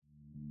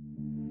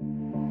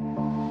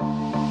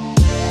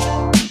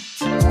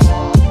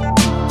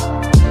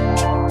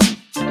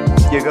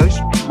Yo guys,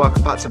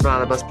 welcome back to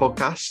Banana Bus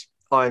Podcast.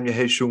 I am your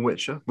host Sean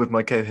Witcher with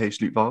my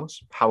co-host Luke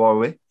Viles. How are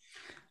we?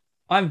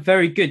 I'm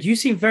very good. You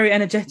seem very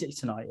energetic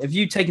tonight. Have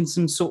you taken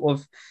some sort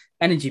of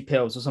energy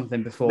pills or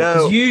something before?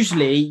 Because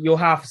usually you're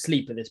half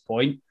asleep at this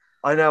point.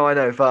 I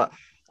know, but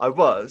I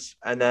was,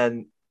 and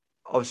then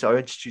obviously I'll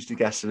introduce the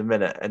guest in a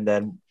minute, and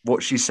then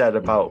what she said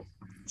about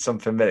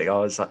something minute, I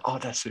was like, oh,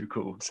 that's so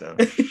cool. So,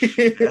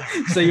 yeah.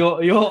 So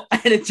you're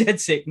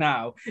energetic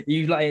now.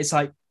 It's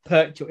like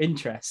perked your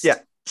interest. Yeah.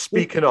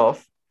 Speaking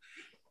of,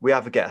 we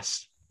have a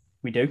guest.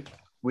 We do.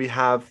 We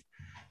have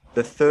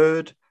the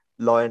third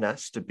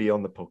lioness to be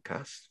on the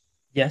podcast.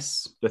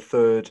 Yes. The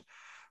third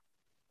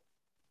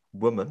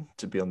woman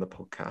to be on the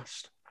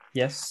podcast.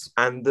 Yes.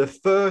 And the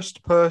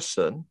first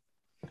person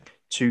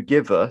to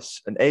give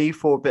us an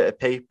A4 bit of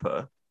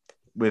paper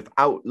with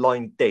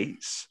outlined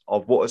dates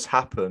of what has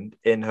happened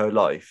in her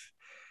life,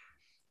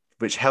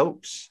 which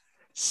helps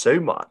so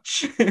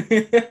much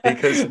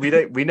because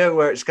we know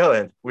where it's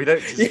going. We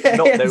don't just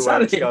know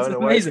where it's going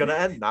and where it's going to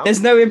end now.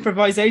 There's no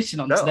improvisation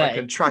on today. I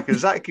can track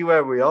exactly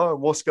where we are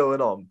and what's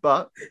going on.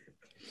 But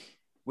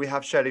we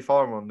have Shelly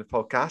Farmer on the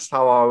podcast.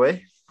 How are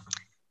we?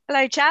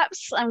 Hello,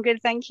 chaps. I'm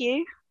good, thank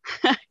you.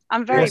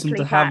 I'm very awesome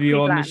to have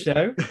you on the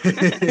show.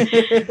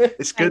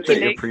 It's good that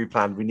you're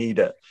pre-planned. We need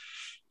it.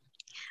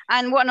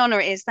 And what an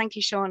honour it is. Thank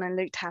you, Sean and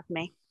Luke, to have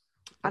me.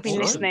 I've been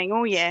listening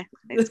all year.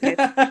 It's good.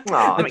 Thank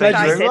you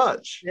very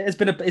much. It's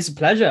a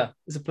pleasure.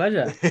 It's a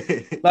pleasure.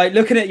 Like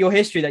looking at your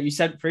history that you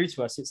sent through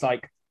to us, it's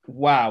like,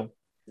 wow.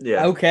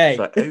 Yeah. Okay.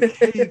 Like,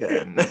 okay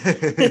then.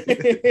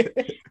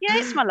 Yeah,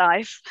 it's my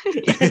life.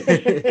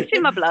 It's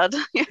in my blood.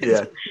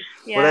 Yeah.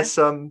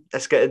 Well,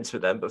 let's get into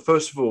it then. But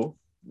first of all,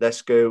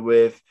 let's go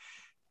with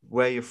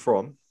where you're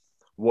from,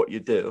 what you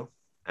do,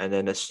 and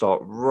then let's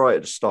start right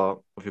at the start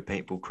of your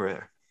paintball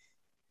career.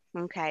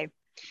 Okay.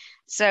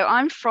 So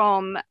I'm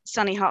from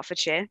sunny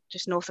Hertfordshire,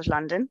 just north of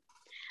London.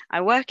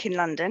 I work in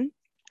London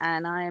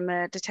and I'm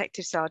a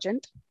detective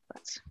sergeant,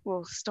 but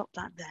we'll stop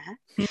that there.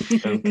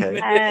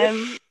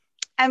 Okay.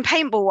 And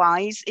paintball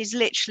wise is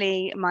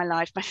literally my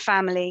life. My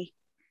family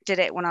did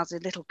it when I was a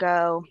little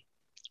girl.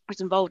 I was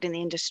involved in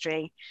the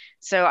industry.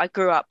 So I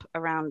grew up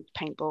around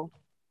paintball.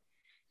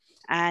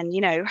 And,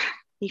 you know,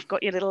 you've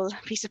got your little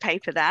piece of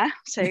paper there.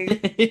 So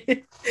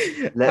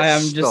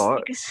let's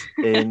start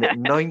in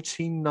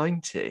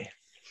 1990.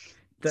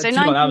 So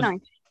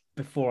 1990.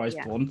 Before I was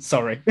born,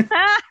 sorry. Well,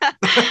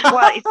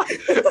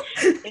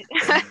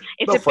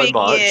 it's a big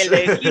year,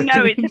 Luke. You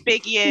know it's a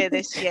big year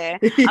this year.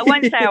 I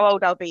won't say how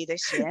old I'll be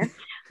this year,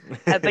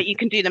 but you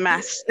can do the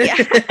maths. Yeah.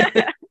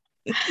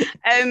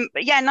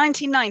 But yeah,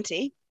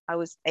 1990, I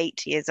was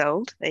 8 years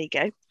old. There you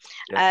go.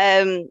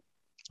 Yeah.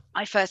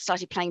 I first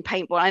started playing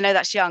paintball. I know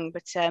that's young,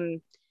 but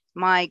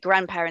my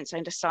grandparents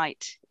owned a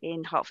site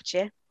in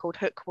Hertfordshire called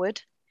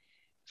Hookwood.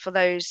 For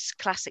those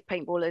classic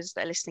paintballers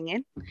that are listening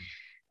in.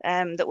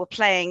 That were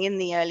playing in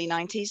the early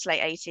 90s,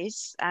 late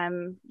 80s.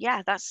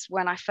 Yeah, that's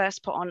when I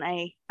first put on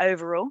a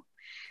overall.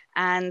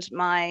 And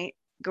my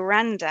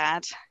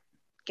granddad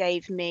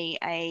gave me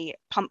a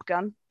pump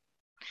gun.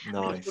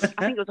 Nice. I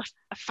think it was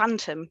a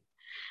phantom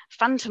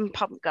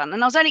pump gun.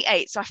 And I was only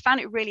 8, so I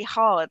found it really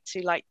hard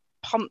to like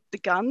pump the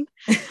gun.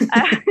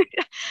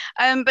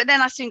 But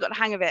then I soon got the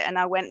hang of it, and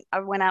I went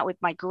out with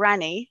my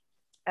granny.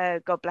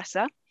 God bless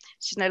her.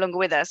 She's no longer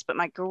with us, but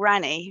my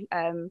granny,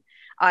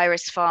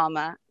 Iris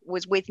Farmer,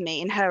 was with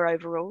me in her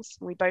overalls.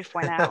 We both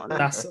went out. And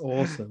that's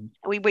awesome.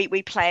 We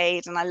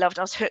played, and I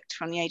was hooked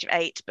from the age of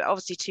 8, but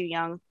obviously too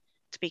young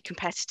to be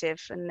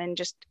competitive. And then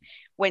just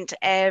went to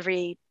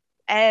every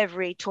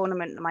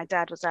tournament that my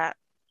dad was at.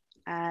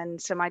 And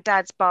so my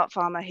dad's Bart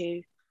Farmer,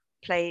 who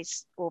played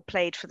for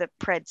the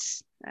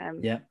Preds,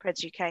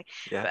 Preds UK.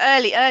 Yeah. But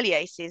early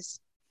 80s,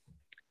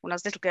 when I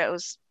was a little girl, it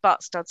was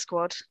Bart Stud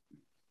Squad.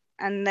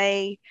 And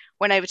they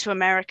went over to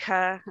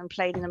America and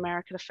played in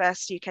America, the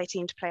first UK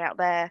team to play out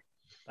there.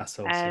 That's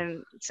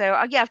awesome. So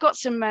I've got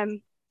some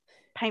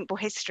paintball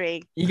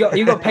history. You got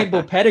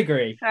paintball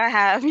pedigree. I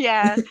have,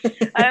 yeah.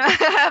 I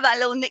have that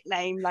little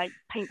nickname, like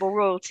paintball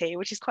royalty,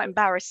 which is quite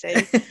embarrassing.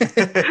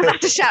 I have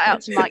to shout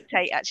out to Mike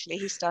Tate. Actually,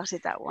 he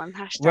started that one.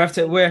 We have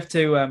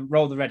to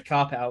roll the red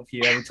carpet out for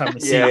you every time we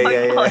see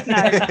you. God,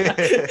 no.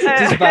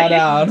 Just bow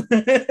down.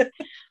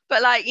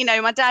 But like, you know,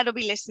 my dad will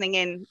be listening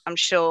in, I'm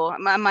sure.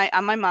 My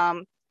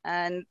mum,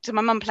 and so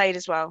my mum played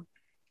as well.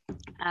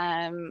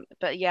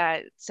 But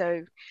yeah,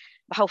 so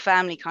the whole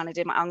family kind of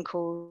did. My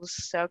uncles,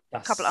 so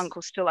a couple of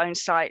uncles still own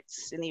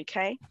sites in the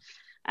UK,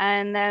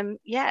 and and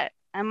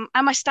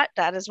my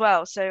stepdad as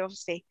well. So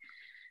obviously,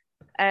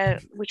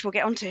 which we'll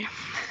get onto.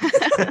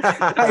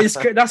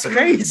 That's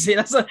crazy.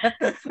 That's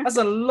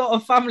a lot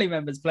of family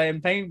members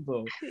playing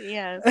paintball.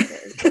 Yeah,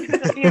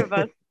 a few of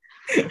us.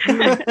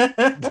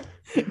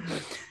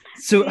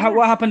 So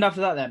what happened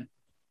after that then?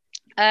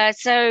 I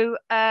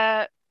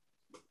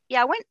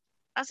went,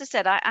 as I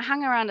said, I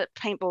hang around at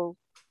paintball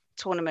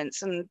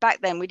tournaments, and back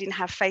then we didn't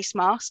have face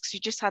masks, you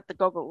just had the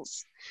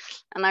goggles.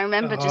 And I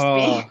remember just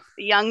being a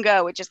young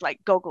girl with just like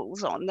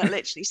goggles on, that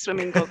literally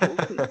swimming goggles,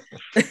 and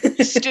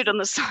just stood on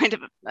the side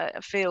of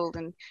a field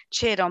and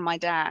cheered on my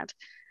dad.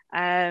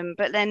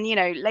 But then, you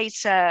know,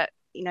 later,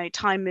 you know,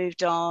 time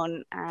moved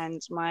on,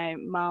 and my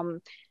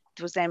mum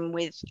was then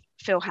with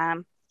Phil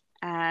Ham,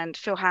 and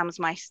Phil Ham was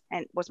my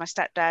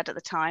stepdad at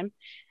the time,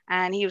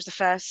 and he was the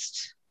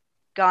first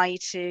guy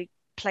to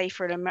play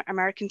for an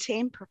American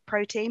team,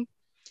 pro team.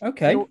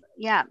 Okay.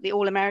 The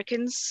All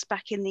Americans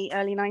back in the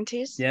early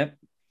 90s. Yep.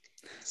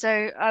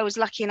 So I was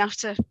lucky enough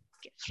to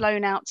get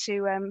flown out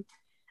to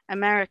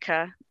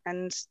America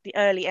and the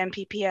early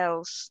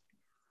MPPLs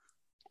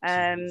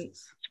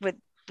with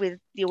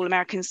the All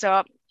Americans.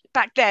 So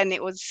back then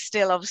it was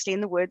still obviously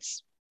in the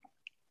woods,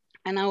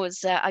 and I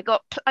was I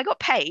got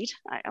paid.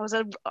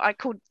 I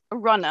called a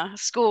runner, a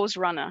scores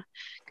runner,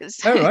 because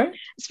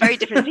it's very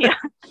different here.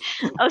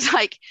 I was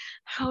like,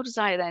 how old was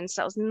I then?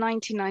 So that was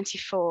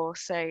 1994.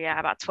 So yeah,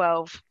 about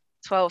 12,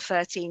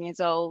 13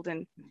 years old,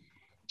 and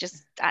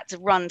just had to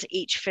run to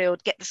each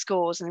field, get the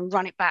scores, and then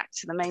run it back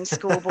to the main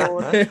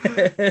scoreboard.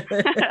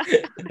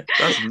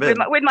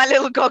 with my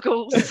little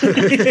goggles.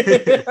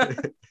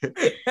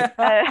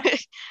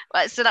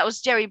 So that was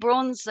Jerry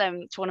Braun's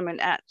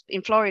tournament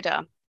in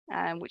Florida,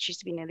 which used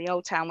to be near the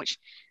Old Town, which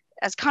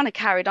has kind of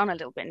carried on a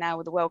little bit now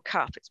with the World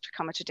Cup. It's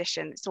become a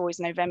tradition. It's always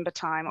November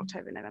time.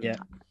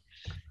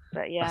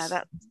 But yeah,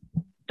 that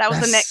was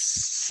the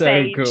next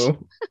stage.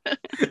 Cool.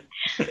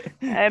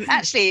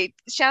 Actually,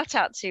 shout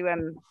out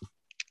to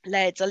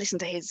Leds. I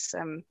listened to his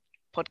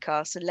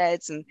podcast, so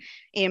Leds and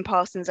Ian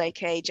Parsons,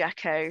 aka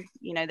Jacko,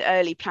 you know, the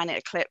early Planet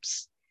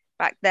Eclipse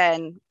back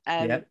then.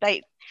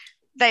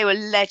 They were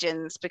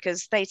legends,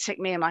 because they took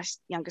me and my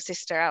younger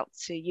sister out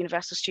to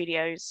Universal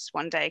Studios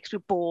one day because we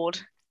were bored,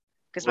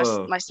 because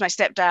my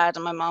stepdad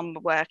and my mum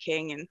were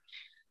working, and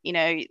you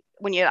know,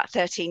 when you're like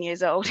 13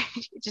 years old,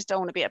 you just don't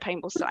want to be at a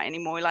paintball site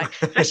anymore, like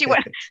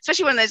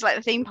especially when there's like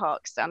the theme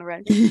parks down the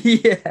road.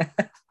 Yeah.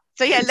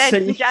 So yeah, Led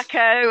and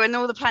Jacko and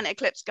all the Planet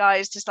Eclipse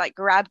guys just like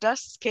grabbed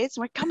us as kids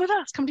and went, come with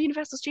us, come to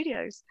Universal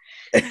Studios.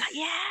 And we're like,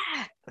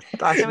 yeah.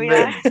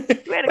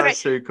 That's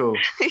so cool.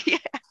 Yeah.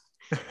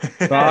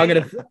 But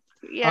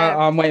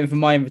I'm waiting for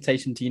my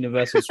invitation to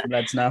Universals from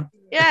Leds now.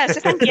 Yeah,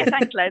 so thanks,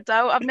 Leds.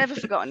 I've never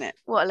forgotten it.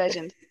 What a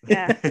legend.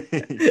 Yeah.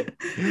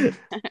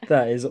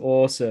 That is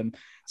awesome.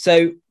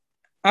 So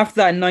after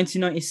that, in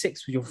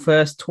 1996 was your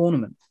first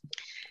tournament.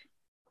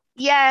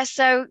 Yeah,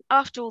 so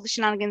after all the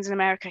shenanigans in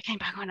America, I came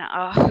back on it.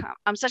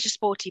 I'm such a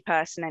sporty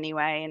person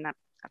anyway, and I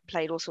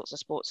played all sorts of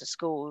sports at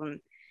school,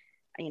 and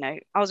you know,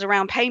 I was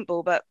around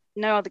paintball, but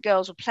no other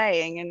girls were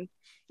playing, and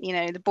you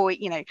know,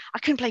 I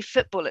couldn't play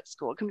football at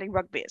school, I couldn't play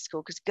rugby at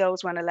school because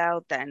girls weren't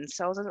allowed then.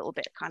 So I was a little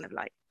bit kind of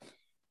like,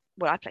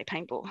 well, I play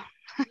paintball.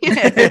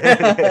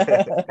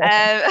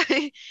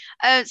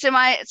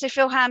 So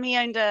Phil Ham, he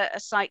owned a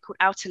site called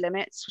Outer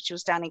Limits, which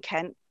was down in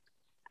Kent.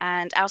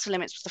 And Outer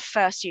Limits was the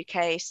first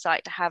UK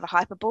site to have a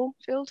hyperball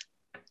field.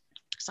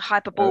 So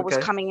hyperball was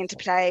coming into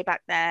play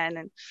back then,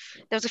 and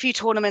there was a few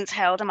tournaments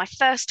held. And my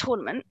first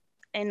tournament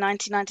in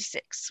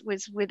 1996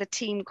 was with a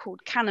team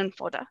called Cannon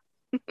Fodder.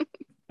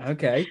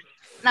 Okay.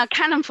 Now,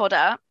 Cannon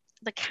Fodder,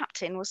 the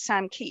captain was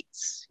Sam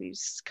Keats,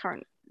 who's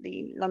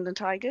currently London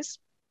Tigers.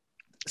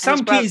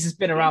 Sam Keats has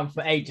been around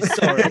for ages.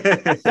 Sorry.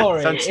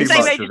 Same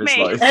age as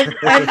me.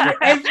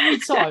 Every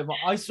time,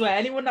 I swear,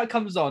 anyone that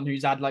comes on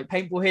who's had like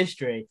paintball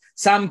history,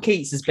 Sam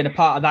Keats has been a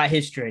part of that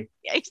history.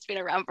 Yeah, he's been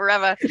around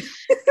forever.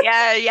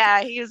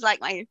 Yeah, he was like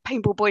my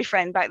paintball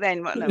boyfriend back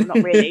then. Well, no,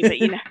 not really, but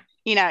you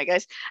know how it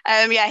goes.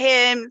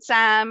 Him,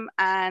 Sam,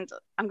 and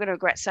I'm going to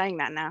regret saying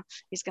that now.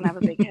 He's going to have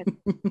a big head.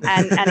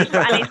 and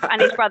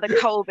his brother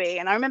Colby.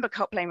 And I remember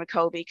playing with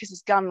Colby because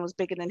his gun was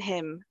bigger than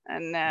him.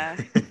 And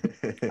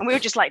we were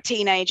just like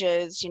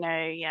teenagers, you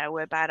know, yeah,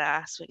 we're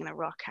badass. We're going to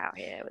rock out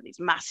here with these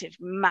massive,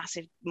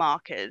 massive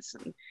markers.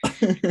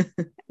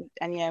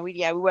 And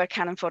we were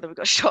cannon fodder. We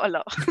got shot a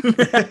lot.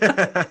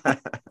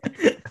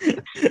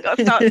 Got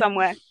to start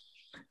somewhere.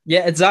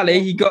 Yeah, exactly.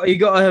 You got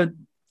a,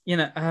 you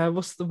know,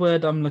 what's the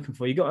word I'm looking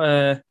for? You got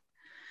a,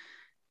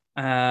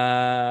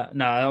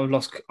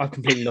 no, I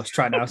completely lost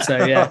track now.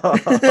 So yeah,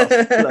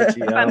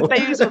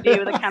 bamboozled you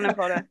with a cannon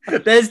fodder.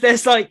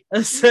 There's like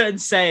a certain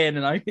saying,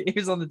 and it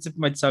was on the tip of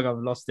my tongue. I've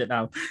lost it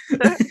now.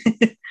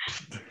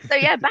 So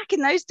yeah, back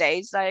in those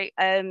days, like,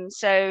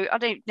 so I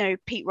don't know,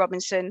 Pete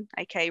Robinson,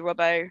 aka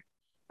Robbo,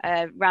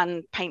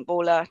 ran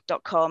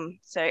paintballer.com.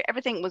 So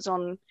everything was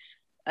on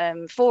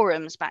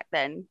forums back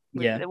then.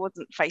 There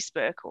wasn't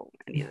Facebook or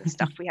any of the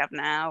stuff we have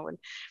now, and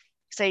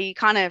so your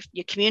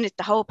community,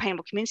 the whole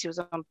paintball community was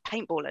on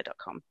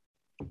paintballer.com,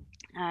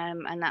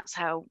 and that's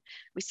how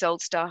we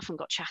sold stuff and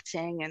got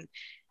chatting and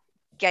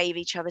gave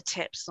each other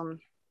tips on,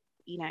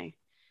 you know,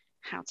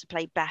 how to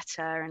play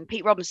better. And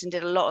Pete Robinson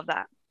did a lot of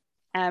that,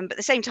 but at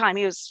the same time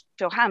he was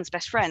Phil Ham's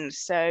best friend,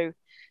 so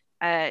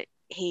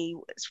he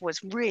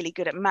was really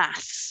good at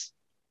maths.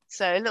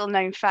 So a little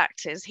known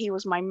fact is he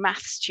was my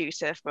maths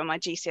tutor for my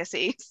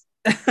GCSEs.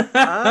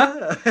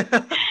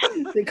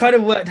 It kind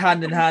of worked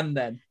hand in hand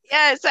then.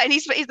 Yeah, so and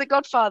he's the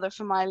godfather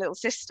for my little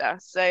sister.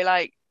 So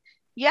like,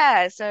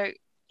 yeah, so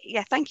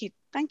yeah, thank you,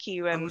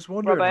 I was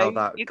wondering Robbo. how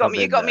that You got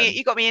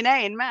me an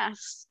A in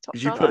maths. Top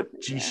Did you dollar.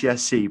 put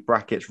GCSE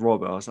brackets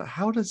Robbo? I was like,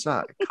 how does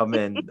that come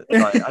in?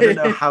 Like, I don't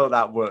know how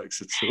that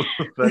works at all.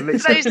 But it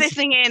makes For those sense.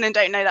 listening in and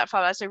don't know that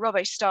far, so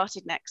Robbo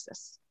started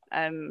Nexus.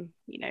 In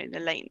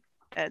the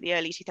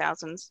early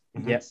 2000s.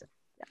 Yeah.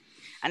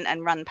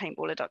 And run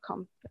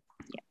paintballer.com.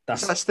 Yeah.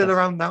 Is that still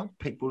around now?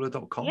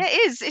 Paintballer.com? Yeah,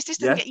 it is. It just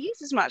doesn't get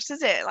used as much,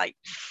 does it? Like,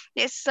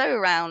 it's so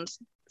around.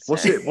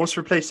 What's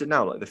replaced it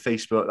now? Like the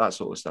Facebook, that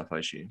sort of stuff, I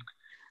assume.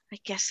 I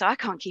guess so. I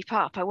can't keep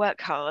up. I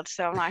work hard,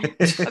 so I'm like,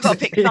 I've got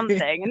to pick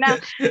something. And now,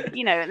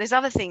 there's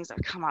other things that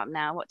have come up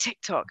now. What,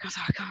 TikTok? I was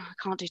like, I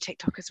can't do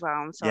TikTok as well.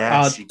 I'm sorry.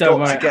 Yes,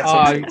 don't worry. Get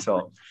on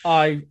TikTok.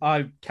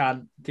 I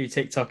can't do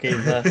TikTok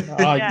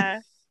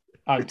either.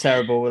 I'm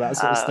terrible with that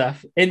sort of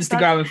stuff.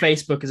 Instagram and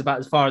Facebook is about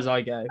as far as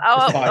I go.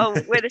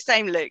 Oh, we're the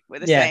same, Luke. We're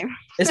the same.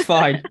 It's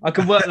fine. I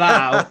can work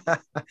that out.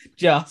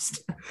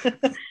 Just.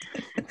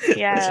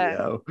 Yeah.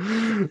 So,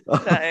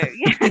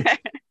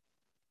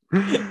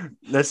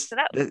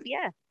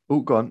 yeah. Oh,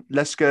 go on.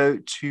 Let's go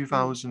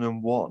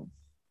 2001.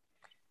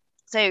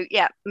 So,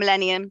 yeah,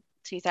 Millennium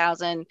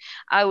 2000.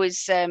 I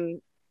was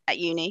at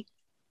uni.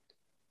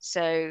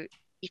 So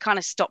you kind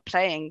of stop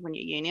playing when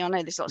you're at uni. I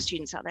know there's a lot of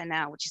students out there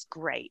now, which is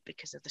great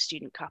because of the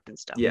student cup and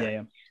stuff.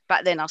 Yeah.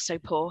 Back then I was so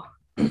poor.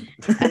 and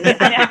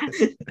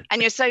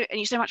you're so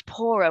much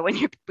poorer when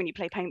you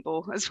play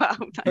paintball as well.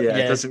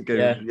 It doesn't go.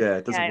 Yeah,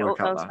 it doesn't work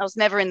out. I was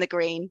never in the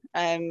green.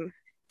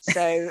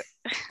 So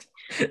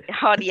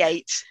hardly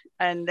 8.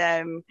 And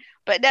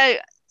but no,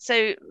 so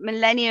the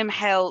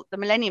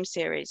Millennium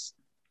series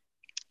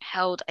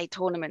held a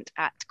tournament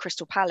at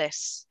Crystal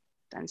Palace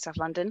in South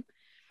London.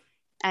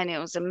 And it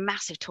was a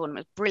massive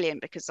tournament. It was brilliant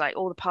because like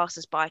all the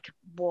passers-by could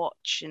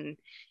watch, and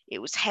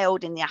it was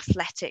held in the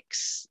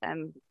athletics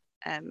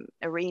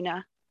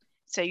arena.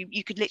 So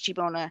you could literally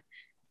be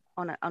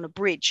on a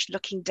bridge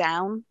looking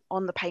down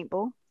on the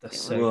paintball. That's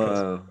so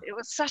cool. It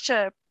was such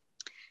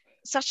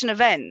an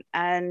event,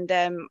 and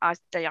I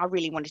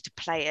really wanted to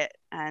play it.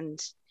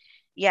 And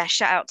yeah,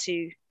 shout out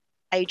to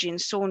Adrian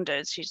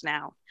Saunders, who's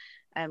now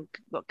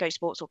got Go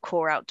Sports or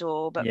Core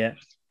Outdoor, but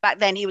back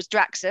then he was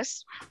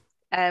Draxus.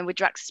 With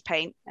Draxus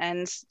Paint,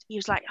 and he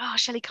was like, "Oh,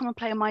 Shelly, come and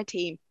play on my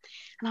team,"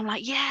 and I'm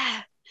like,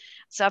 "Yeah."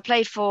 So I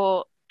played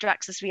for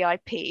Draxus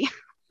VIP.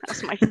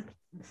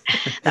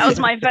 That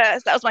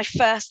was my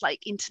first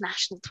like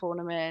international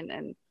tournament,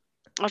 and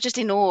I was just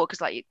in awe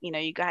because like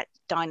you got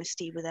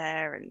Dynasty were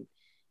there and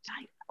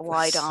like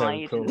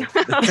wide-eyed. So cool.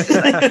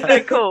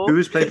 So cool. Who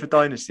was playing for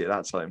Dynasty at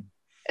that time?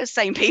 The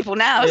same people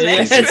now, isn't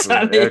it?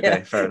 Exactly,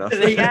 okay, fair enough.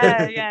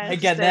 Yeah.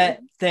 Again,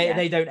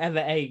 they don't ever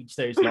age,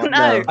 those lot.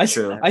 No. I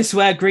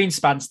swear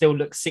Greenspan still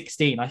looks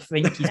 16. I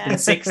think he's been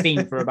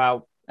 16 for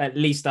about at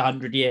least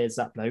 100 years,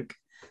 that bloke.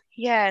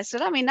 Yeah, so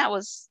I mean that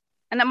was,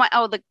 and then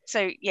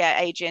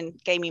Adrian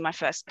gave me my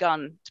first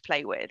gun to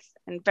play with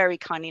and very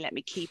kindly let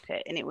me keep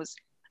it, and it was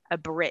a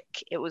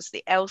brick. It was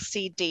the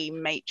LCD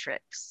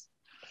Matrix.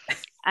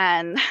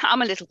 And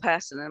I'm a little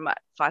person, and I'm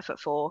at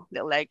 5'4",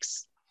 little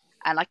legs.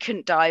 And I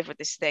couldn't dive with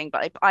this thing,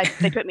 but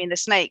they put me in the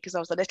snake because I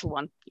was the little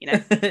one,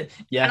 Yeah,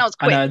 and I was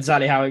quick. I know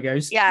exactly how it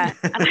goes. Yeah,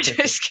 and I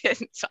just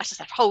couldn't. So I just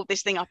have to hold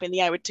this thing up in the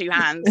air with 2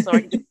 hands. So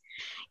I could,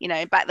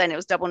 back then it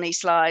was double knee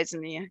slides,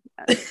 and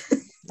that's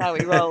how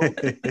we roll.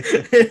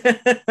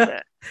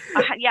 But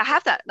I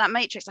have that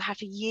Matrix I had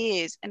for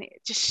years, and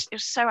it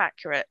was so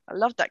accurate. I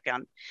loved that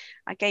gun.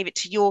 I gave it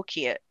to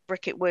Yorkie at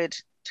Bricket Wood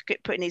to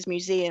get put in his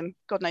museum.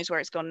 God knows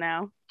where it's gone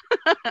now.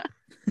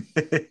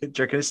 Do you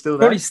reckon it's still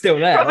there? Probably still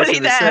there. Probably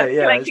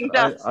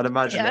there. I'd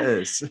imagine it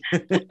is.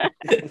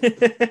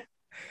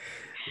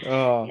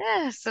 Oh.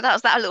 Yeah, so that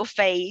was that little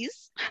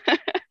phase.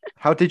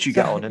 How did you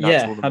get on in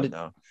that tournament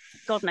now?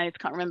 God knows,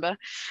 can't remember.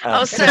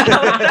 I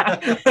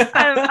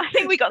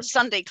think we got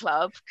Sunday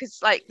Club because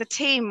like the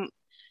team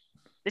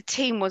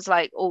was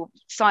like all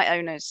site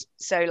owners,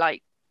 so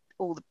like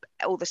all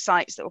the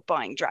sites that were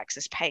buying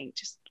Draxus paint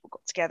just all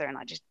got together, and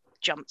I just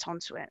jumped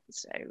onto it.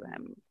 So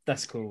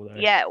that's cool though.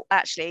 Yeah,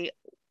 actually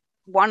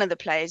one of the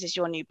players is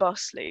your new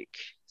boss, Luke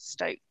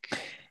Stoke.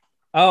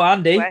 Oh,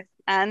 Andy.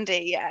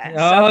 Yeah.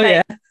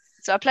 Oh,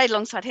 So I played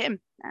alongside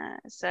him.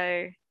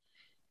 So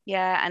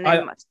yeah, and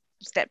then my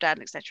stepdad,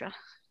 etc.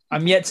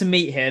 I'm yet to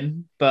meet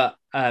him, but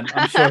I'm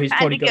sure he's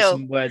probably got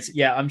some words.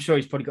 Yeah, I'm sure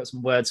he's probably got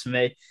some words for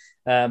me.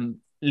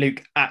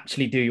 Luke,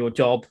 actually do your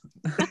job,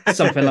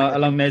 something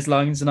along those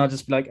lines, and I'll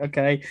just be like,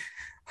 okay,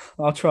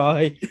 I'll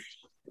try.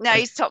 No,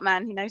 he's top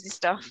man. He knows his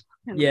stuff.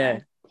 And, yeah.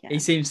 He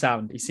seems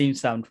sound.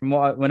 From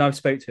when I've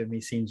spoke to him,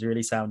 he seems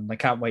really sound. And I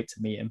can't wait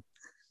to meet him.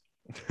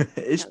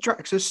 Is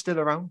Draxus still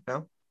around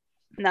now?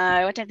 No,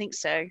 I don't think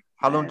so.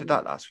 How long did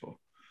that last for?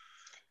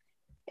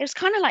 It was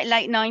kind of like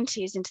late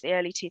 90s into the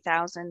early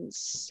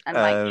 2000s, and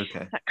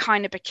that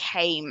kind of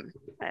became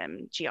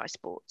GI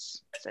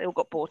Sports. So it all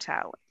got bought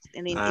out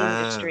in the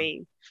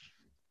industry.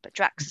 But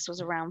Draxus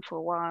was around for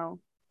a while.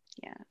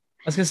 Yeah.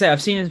 was gonna say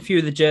I've seen a few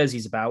of the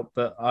jerseys about,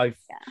 but I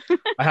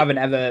haven't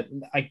ever.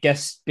 I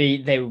guess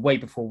they were way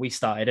before we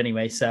started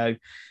anyway. So,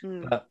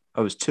 but... I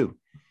was 2.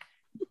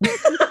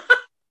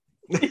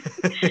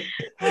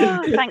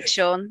 Oh, thanks,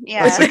 Sean.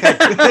 Yeah, sorry.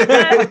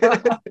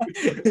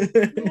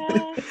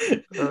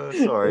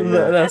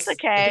 That's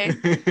okay.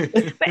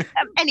 But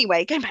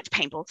anyway, going back to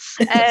paintball.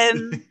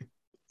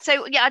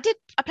 So yeah,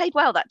 I played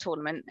well that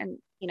tournament, and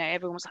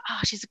everyone was like, "Oh,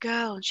 she's a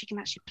girl and she can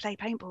actually play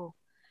paintball."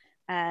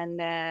 And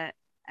I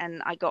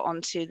got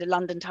onto the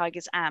London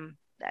Tigers then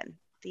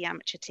the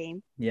amateur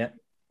team. Yeah.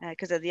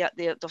 Because the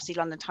obviously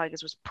London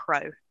Tigers was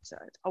pro, so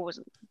I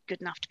wasn't good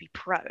enough to be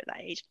pro at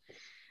that age.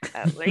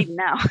 Well, even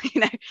now,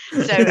 So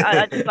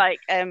I just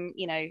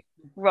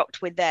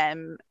rocked with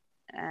them,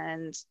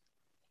 and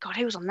God,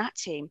 who was on that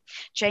team?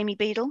 Jamie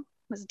Beadle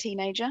was a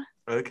teenager.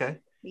 Okay.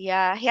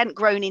 Yeah, he hadn't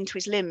grown into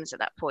his limbs at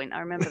that point.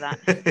 I remember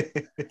that.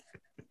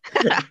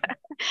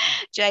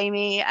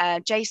 Jamie,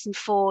 Jason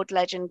Ford,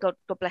 legend. God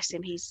bless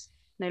him. He's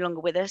no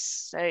longer with us.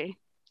 So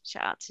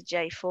shout out to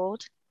Jay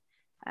Ford.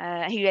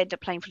 He ended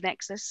up playing for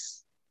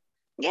Nexus.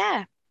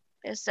 Yeah.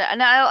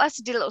 And I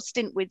also did a little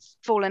stint with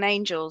Fallen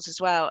Angels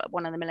as well at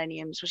one of the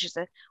Millenniums, which is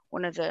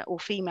one of the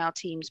all-female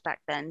teams back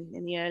then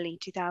in the early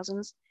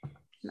 2000s. And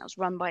that was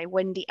run by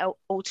Wendy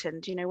Alton.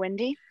 Do you know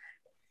Wendy?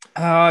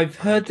 I've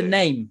heard the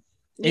name.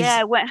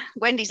 Yeah,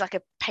 Wendy's like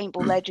a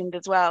paintball legend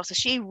as well. So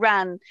she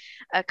ran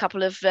a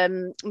couple of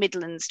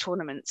Midlands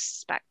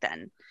tournaments back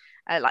then.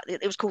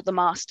 It was called the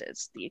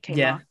Masters, the UK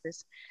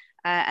Masters.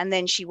 And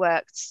then she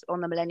worked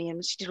on the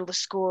Millenniums. She did all the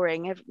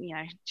scoring.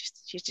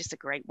 She's just a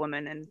great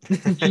woman, and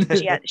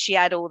she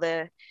got all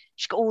the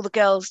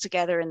girls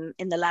together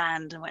in the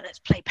land and went, let's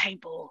play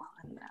paintball.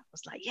 And I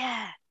was like,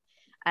 yeah.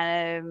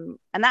 And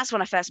that's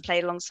when I first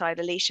played alongside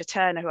Alicia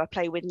Turner, who I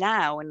play with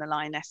now in the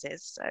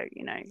Lionesses. So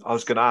I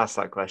was going to ask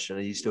that question.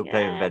 Are you still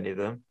playing with any of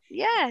them?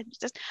 Yeah,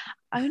 just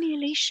only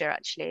Alicia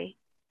actually.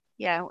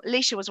 Yeah,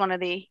 Alicia was one of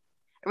the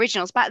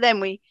originals. Back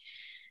then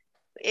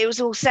it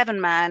was all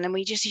 7-man, and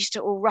we just used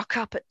to all rock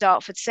up at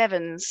Dartford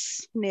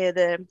Sevens near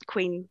the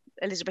Queen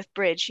Elizabeth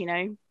Bridge,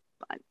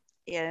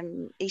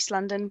 East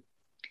London.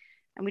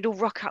 And we'd all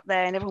rock up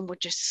there, and everyone would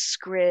just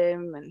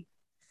scrim and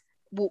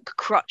walk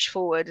crutch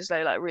forward as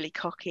though really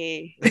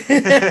cocky.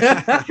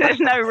 There's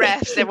no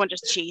refs, everyone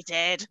just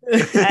cheated.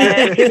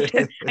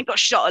 And got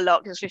shot a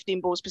lot because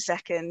 15 balls per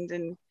second.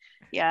 And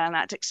I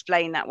had to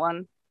explain that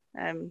one.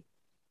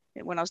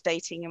 When I was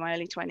dating in my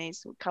early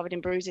 20s, covered in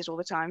bruises all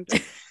the time.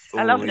 But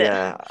I loved it.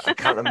 Yeah, I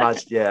can't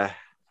imagine. Yeah,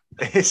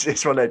 it's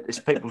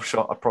paintball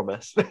shot. I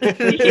promise.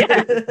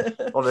 Yeah.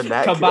 On the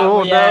neck. Come back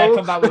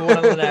with one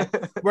on the neck.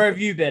 Where have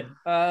you been?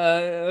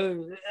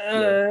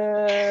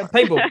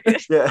 Paintball.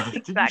 Yeah.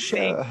 Exactly. Did you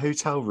share a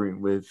hotel room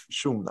with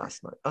Sean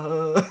last night?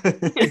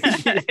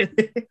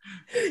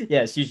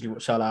 Yeah, it's usually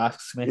what Charlotte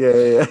asks me.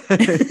 Yeah.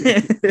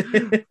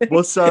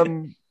 What's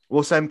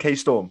MK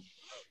Storm?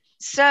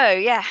 So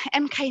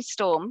MK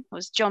Storm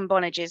was John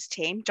Bonnage's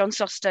team. John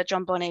Soster,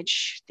 John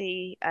Bonnage,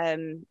 the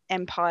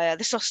Empire.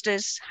 The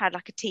Sosters had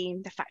a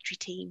team, the factory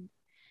team,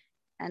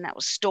 and that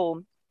was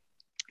Storm.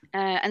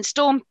 And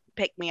Storm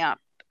picked me up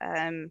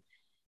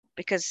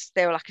because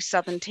they were a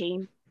southern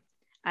team,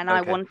 and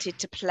I wanted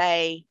to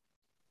play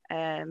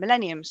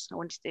Millenniums.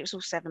 It was all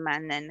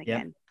 7-man then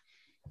again,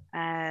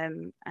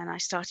 and I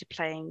started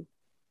playing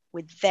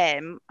with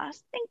them. I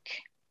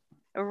think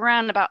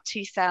around about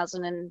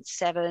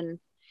 2007.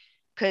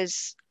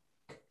 Because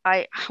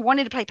I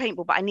wanted to play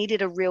paintball, but I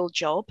needed a real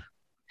job.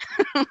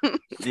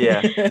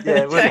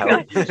 It would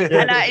help.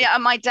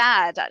 And my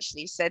dad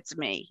actually said to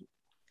me,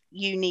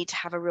 "You need to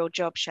have a real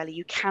job, Shelley.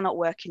 You cannot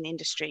work in the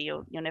industry.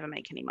 You'll never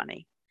make any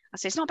money." I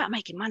said, "It's not about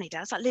making money,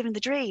 Dad. It's like living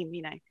the dream,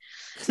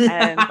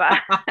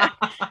 But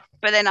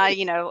then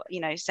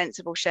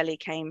sensible Shelley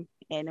came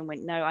in and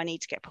went, "No, I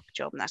need to get a proper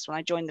job," and that's when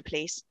I joined the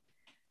police.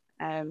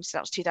 So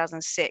that was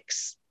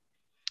 2006.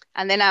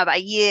 And then about a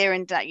year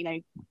into that,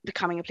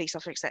 becoming a police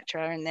officer,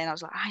 etc. And then I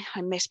was like, I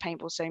miss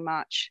paintball so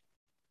much.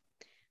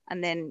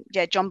 And then,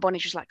 John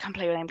Bonnage was like, come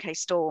play with MK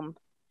Storm.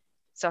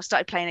 So I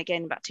started playing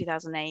again about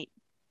 2008.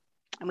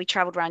 And we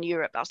traveled around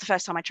Europe. That was the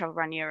first time I traveled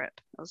around Europe.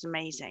 It was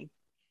amazing.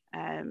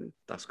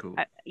 That's cool.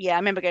 I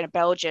remember going to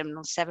Belgium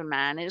on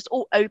 7-man. It was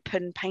all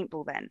open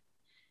paintball then.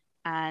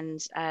 And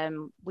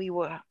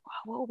what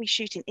were we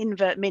shooting?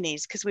 Invert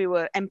minis, because we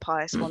were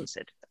Empire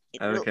sponsored.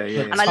 Okay,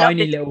 yeah. And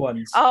tiny little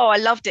ones. Oh, I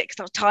loved it because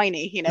I was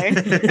tiny,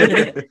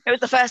 It was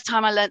the first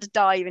time I learned to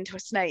dive into a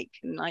snake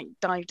and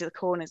dive to the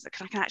corners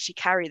because I can actually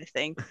carry the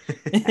thing.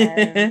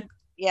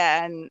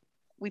 And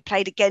we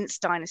played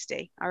against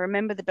Dynasty. I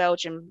remember the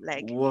Belgium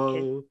leg.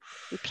 Whoa.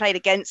 We played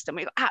against them.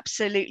 We got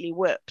absolutely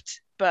whooped.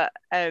 But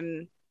I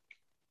think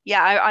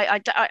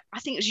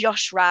it was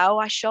Yosh Rao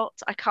I shot.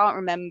 I can't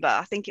remember.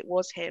 I think it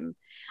was him.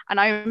 And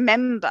I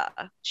remember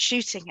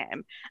shooting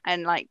him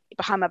and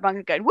behind my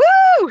bunker going, woo!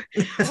 Woo!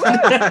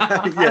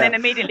 And then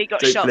immediately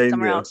got shot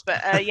somewhere else.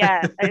 But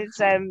it's,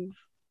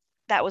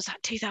 that was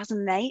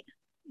 2008.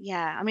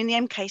 Yeah, I mean, the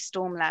MK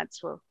Storm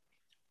lads will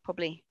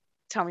probably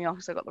tell me off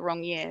because I got the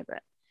wrong year.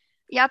 But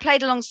I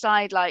played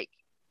alongside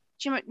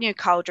Do you know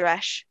Carl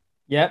Dresch?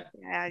 Yep.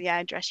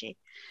 Yeah, Dreshy.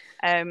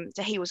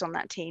 So he was on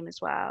that team as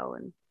well,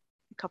 and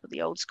a couple of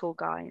the old school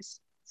guys.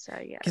 So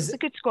yeah, it's a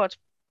good squad.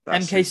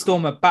 MK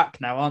Storm are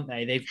back now, aren't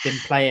they? They've been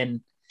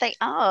playing. They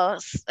are.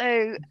 So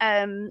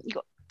you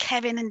got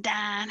Kevin and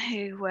Dan,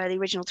 who were the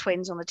original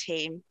twins on the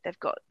team. They've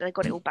got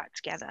it all back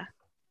together.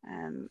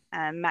 And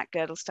Matt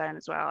Girdlestone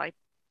as well. I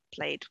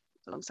played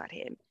alongside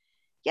him.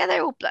 Yeah,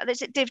 they're all. There's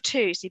Div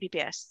 2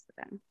 CPPS.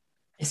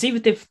 It's either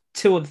Div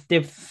 2 or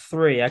Div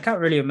 3. I can't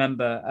really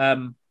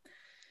remember.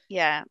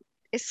 Yeah,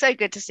 it's so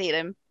good to see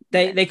them.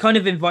 They kind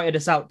of invited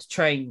us out to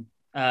train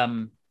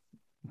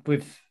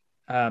with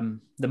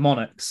the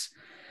Monarchs,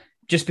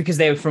 just because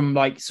they were from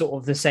like sort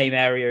of the same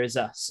area as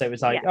us. So it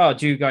was like, oh,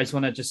 do you guys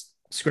want to just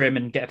scrim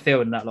and get a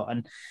field and that lot?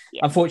 And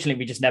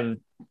unfortunately,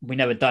 we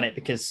never done it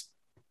because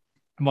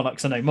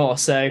Monarchs are no more.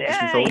 So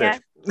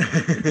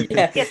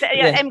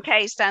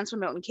MK stands for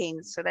Milton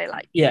Keynes, so they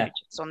like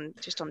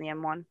just on the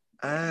M1.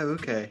 Oh,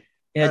 okay.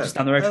 Yeah, just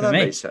down the road from that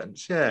me. Makes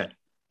sense. Yeah,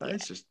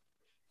 it's just.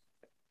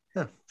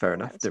 Yeah, fair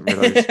enough. Didn't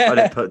realise. I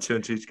didn't put 2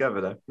 and 2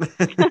 together though.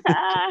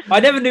 I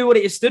never knew what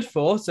it stood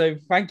for, so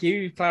thank you.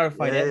 You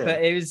clarified it.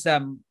 But it was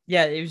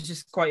it was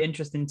just quite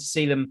interesting to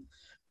see them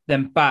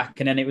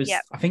back. And then it was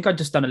I think I'd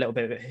just done a little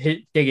bit of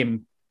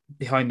digging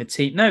behind the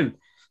team. No,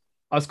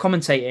 I was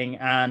commentating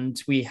and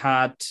we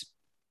had,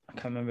 I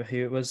can't remember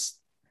who it was.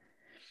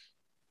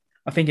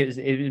 I think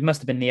it must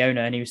have been the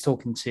owner, and he was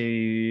talking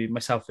to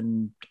myself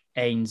and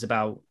Ains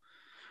about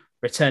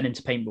returning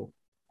to paintball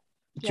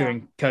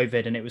during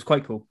COVID, and it was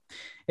quite cool.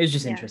 It was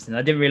just interesting.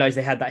 I didn't realize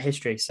they had that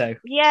history. So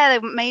yeah,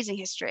 the amazing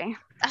history.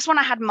 That's when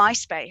I had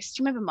MySpace.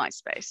 Do you remember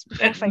MySpace?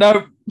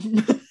 No. No.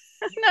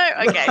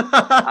 Okay.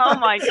 Oh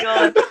my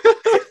god.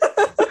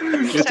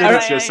 You're doing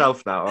it to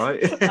yourself now, right?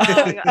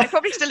 Oh my god. I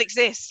probably still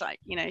exist. Like,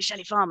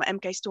 Shelly Farmer,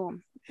 MK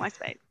Storm,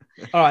 MySpace.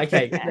 All right.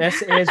 Okay.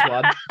 Here's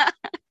one.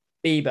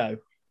 Bebo.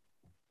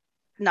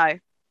 No.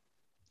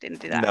 Didn't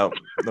do that. No,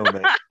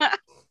 mate.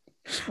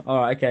 All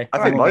right. Okay.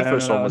 I think my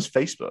first one was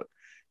Facebook.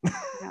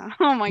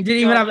 Oh my god! You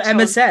didn't even have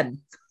MSN?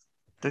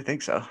 Don't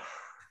think so.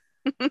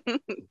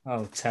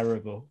 Oh,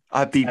 terrible. I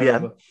had BBM.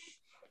 Terrible.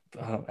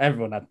 Oh,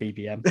 everyone had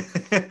BBM.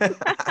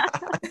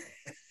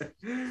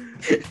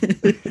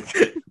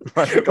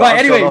 right,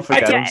 anyway,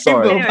 back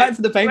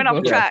to the paintball. Went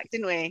off track,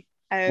 didn't we?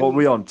 What were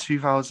we on?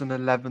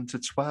 2011 to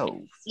 12?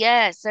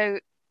 Yeah, so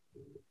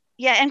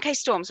MK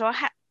Storm. So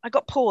I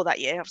got poor that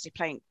year, obviously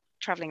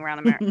traveling around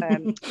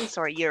America,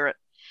 Europe.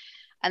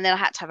 And then I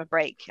had to have a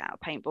break out of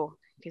paintball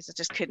because I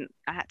just couldn't.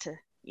 I had to,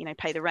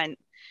 pay the rent.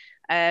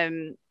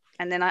 And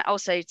then I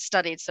also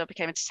studied, so I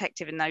became a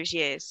detective in those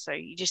years. So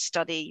you just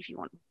study if you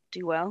want to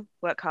do well,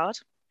 work hard,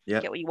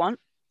 get what you want.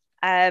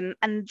 And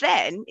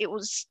then it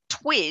was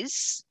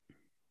Twiz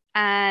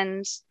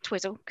and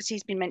Twizzle, because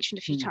he's been mentioned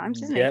a few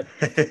times, isn't he?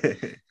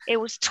 It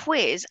was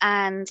Twiz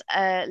and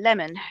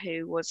Lemon,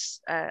 who was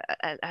a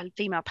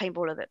female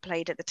paintballer that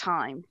played at the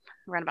time,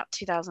 around about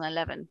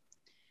 2011.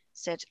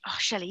 Said, oh,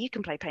 Shelly, you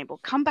can play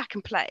paintball. Come back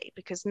and play,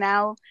 because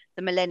now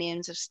the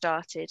Millenniums have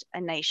started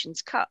a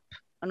Nations Cup,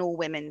 an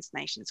all-women's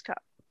Nations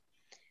Cup.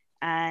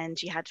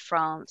 And you had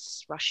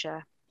France,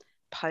 Russia,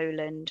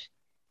 Poland,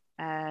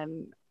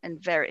 and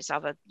various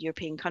other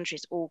European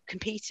countries all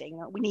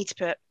competing. We need to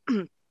put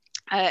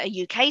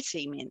a UK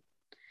team in.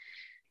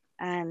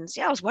 And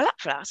I was well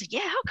up for that. I said,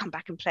 I'll come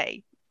back and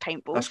play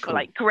paintball for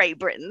like Great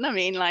Britain. I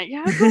mean, like,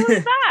 how cool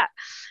is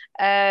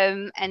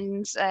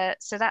that?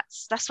 So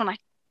that's when I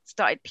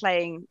started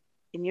playing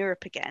in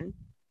Europe again,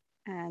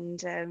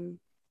 and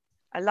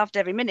I loved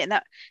every minute.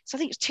 So I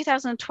think it was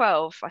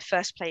 2012 I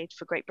first played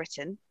for Great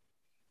Britain,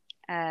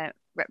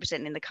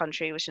 representing the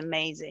country, which was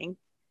amazing.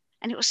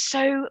 And it was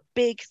so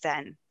big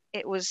then.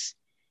 It was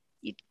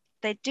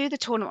they'd do the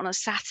tournament on a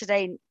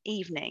Saturday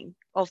evening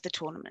of the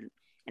tournament,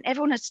 and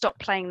everyone had stopped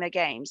playing their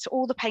games. So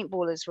all the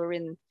paintballers were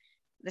in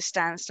the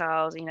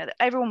standstiles,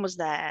 everyone was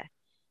there,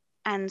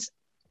 and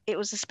it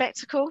was a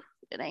spectacle.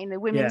 The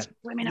women are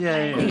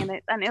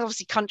playing, and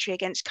obviously country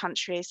against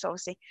country. So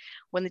obviously,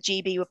 when the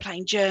GB were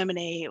playing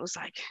Germany, it was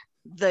like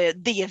the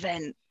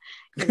event.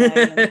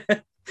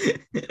 It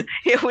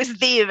was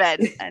the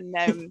event. And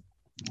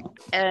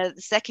the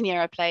second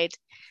year we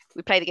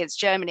played against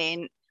Germany,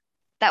 and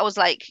that was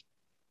like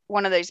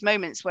one of those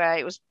moments where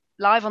it was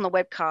live on the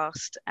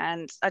webcast,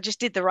 and I just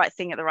did the right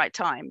thing at the right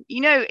time.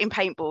 In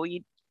paintball,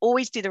 you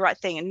always do the right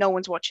thing and no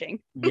one's watching.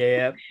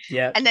 Yeah.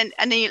 And then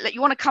you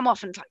want to come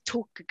off and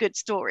talk a good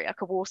story, like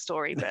a war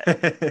story, but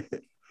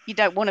you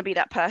don't want to be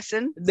that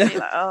person. So you're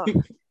like, oh,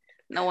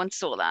 no one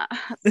saw that.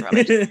 That's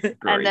rubbish.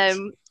 And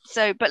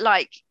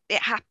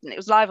it happened. It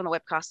was live on the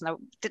webcast, and I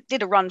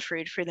did a run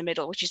through the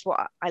middle, which is what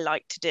I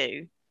like to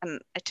do.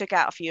 And I took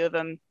out a few of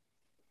them,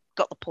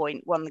 got the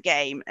point, won the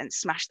game, and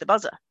smashed the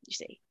buzzer. You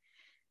see,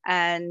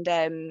 and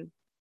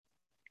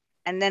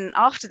then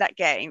after that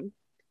game,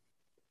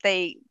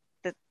 the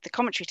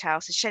commentary tower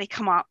said, Shelly,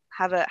 come up,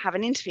 have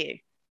an interview.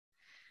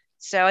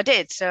 So I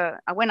did. So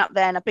I went up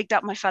there and I bigged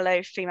up my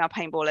fellow female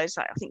paintballers.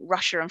 I think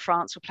Russia and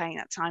France were playing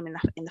that time in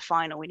the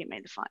final. We didn't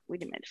make the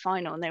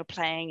final, and they were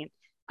playing.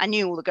 And I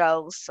knew all the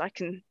girls.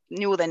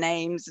 Knew all their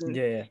names, and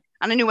yeah.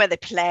 and I knew where they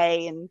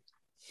play, and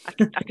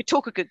I could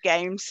talk a good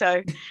game.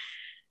 So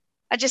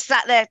I just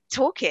sat there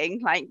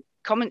talking like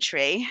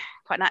commentary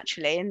quite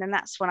naturally, and then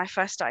that's when I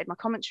first started my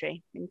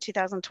commentary in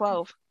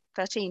 2012,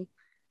 13,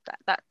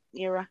 that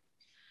era.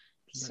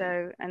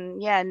 So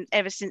and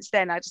ever since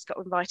then I just got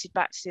invited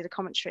back to do the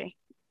commentary.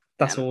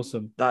 That's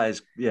awesome.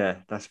 That's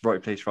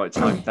right place, right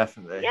time,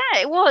 definitely.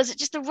 Yeah, it was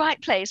just the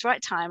right place, right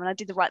time, and I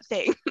did the right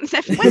thing. You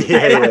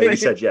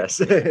said yes.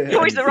 It's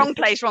always the wrong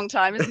place, wrong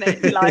time, isn't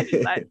it, in life?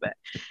 But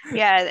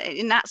yeah,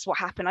 and that's what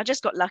happened. I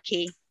just got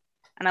lucky,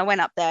 and I went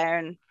up there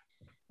and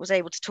was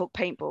able to talk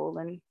paintball,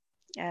 and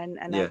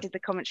I did the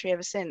commentary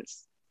ever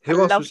since.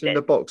 Who else was in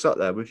the box up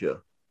there with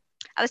you?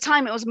 At the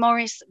time, it was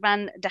Maurice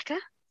Van Dekker.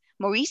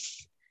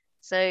 Maurice.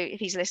 So if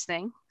he's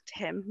listening, to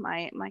him,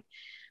 my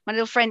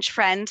little French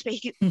friend, but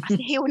he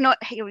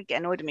would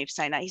get annoyed at me for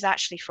saying that. He's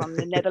actually from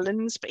the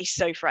Netherlands, but he's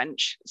so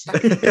French. It's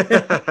like,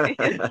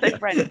 so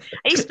French.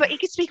 He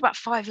could speak about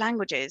 5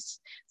 languages.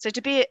 So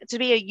to be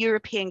a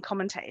European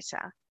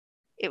commentator,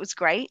 it was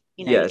great.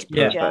 You know,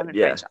 German,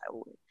 French.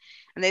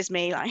 And there's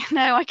me like,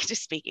 no, I could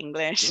just speak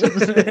English. You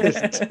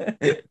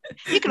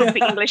can all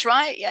speak English,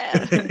 right?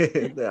 Yeah.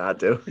 Yeah, I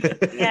do.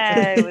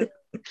 Yeah.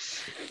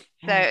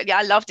 So yeah,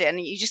 I loved it, and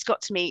you just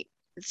got to meet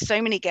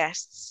so many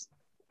guests,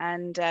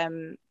 and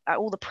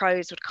all the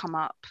pros would come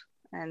up,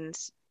 and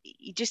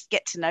you just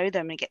get to know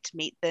them and get to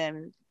meet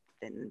them,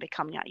 and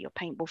become your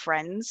paintball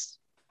friends.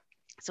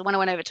 So when I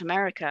went over to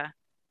America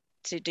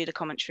to do the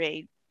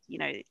commentary, you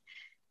know,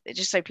 they're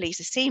just so pleased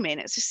to see me,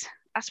 and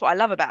that's what I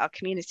love about our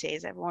community,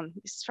 is everyone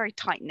is very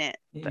tight knit.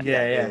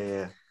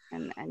 Yeah.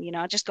 And you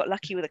know, I just got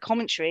lucky with the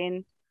commentary,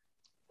 and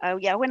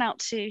I went out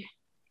to.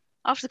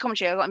 After the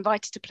commentary, I got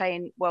invited to play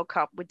in World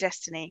Cup with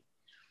Destiny.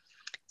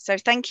 So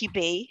thank you,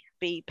 B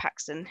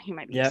Paxton, who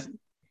might be listening.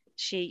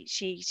 She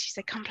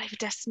said, come play for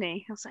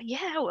Destiny. I was like,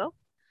 yeah, I will.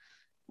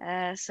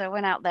 So I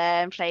went out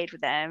there and played with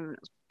them. It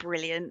was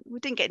brilliant. We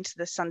didn't get into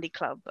the Sunday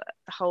club, but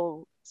the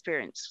whole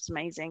experience was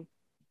amazing.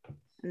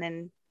 And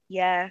then,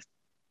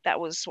 that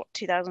was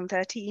 2013,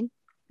 I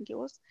think it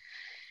was.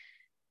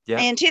 Yeah.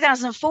 And in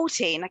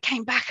 2014, I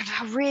came back and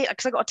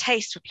because I got a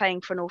taste for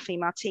playing for an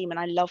all-female team, and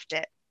I loved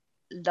it.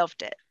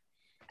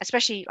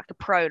 Especially like a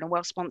pro and a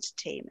well-sponsored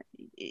team.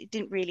 It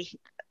didn't really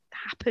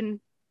happen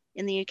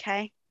in the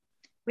UK.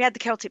 We had the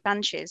Celtic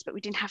Banshees, but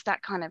we didn't have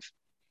that kind of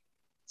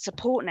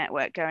support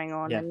network going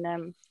on.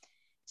 And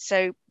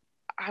so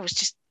I was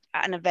just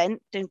at an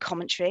event doing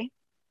commentary,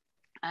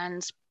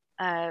 and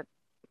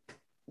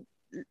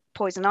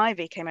Poison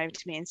Ivy came over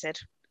to me and said,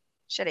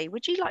 Shelly,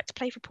 would you like to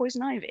play for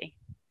Poison Ivy?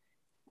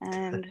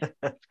 And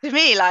to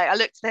me, like, I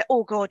looked, they're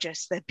all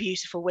gorgeous, they're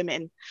beautiful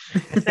women.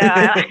 So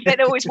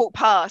they'd always walk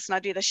past, and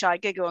I'd do the shy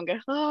giggle and go,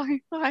 oh,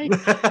 hi.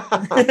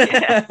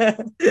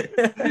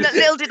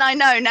 Little did I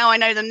know, now I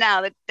know them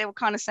now, that they were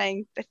kind of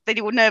saying,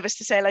 they were nervous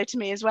to say hello to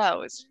me as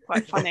well. It's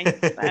quite funny.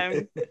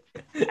 But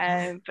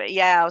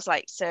yeah, I was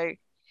like, so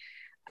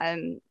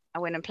I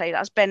went and played. I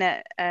was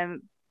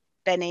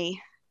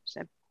Benny,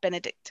 so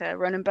Benedicta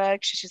Ronenberg,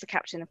 she's the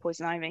captain of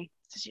Poison Ivy.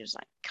 So she was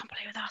like, come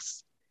play with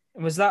us.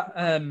 Was that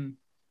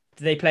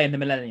did they play in the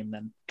Millennium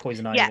then,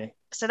 Poison Ivy? Yeah,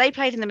 so they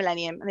played in the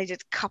Millennium, and they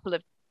did a couple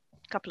of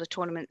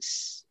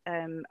tournaments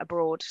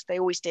abroad. They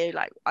always do,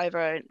 like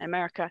either in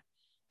America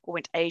or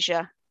went to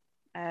Asia,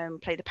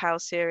 play the PAL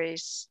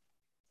series,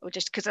 or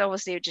just because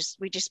obviously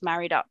we just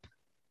married up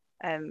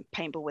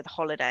paintball with a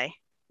holiday.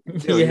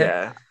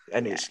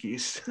 Any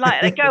excuse.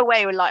 Like they go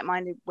away with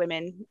like-minded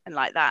women and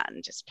like that,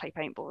 and just play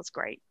paintball. It's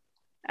great.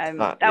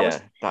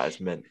 That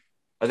is mint.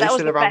 Are they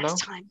still around now?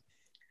 Time.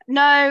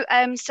 No,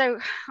 so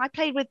I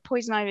played with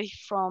Poison Ivy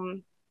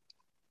from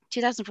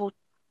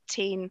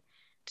 2014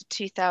 to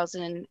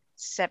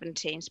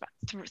 2017. It's about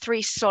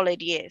 3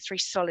 solid years, 3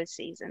 solid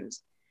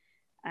seasons.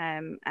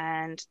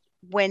 And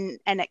when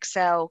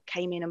NXL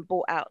came in and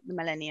bought out the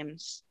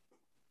Millenniums,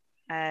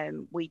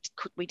 we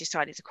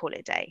decided to call it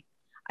a day.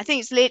 I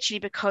think it's literally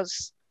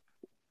because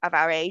of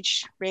our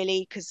age,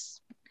 really,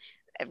 because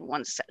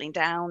everyone's settling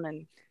down,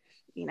 and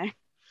you know.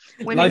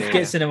 Life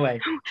gets in a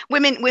way.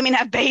 Women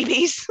have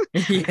babies.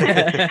 You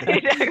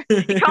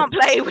can't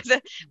play with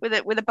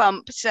a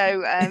bump.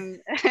 So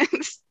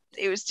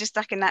it was just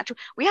like a natural.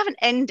 We haven't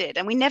ended,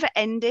 and we never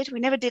ended. We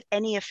never did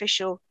any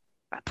official.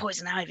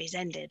 Poison Ivy's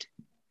ended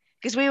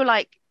because we were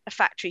like a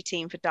factory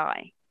team for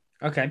Dye.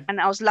 Okay. And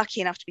I was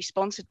lucky enough to be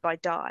sponsored by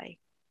Dye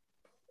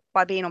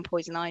by being on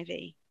Poison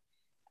Ivy.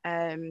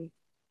 And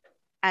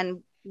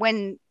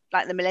when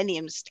like the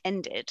Millenniums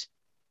ended,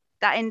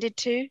 that ended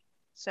too.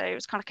 So it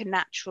was kind of like a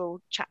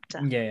natural chapter.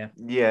 Yeah.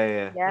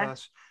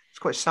 It's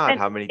quite sad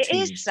how many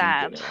teams. It is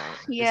sad.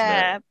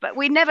 But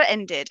we never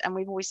ended, and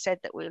we've always said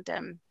that we'll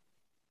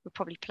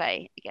probably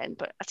play again.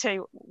 But I tell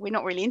you, we're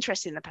not really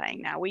interested in the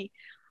playing now.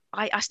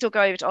 I still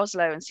go over to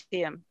Oslo and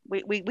see them.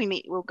 We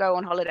meet. We'll go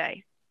on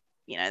holiday.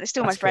 You know, they're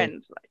still my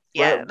friends.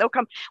 Yeah, they'll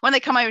come when they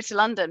come over to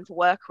London for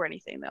work or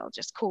anything. They'll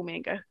just call me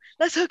and go,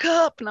 "Let's hook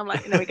up," and I'm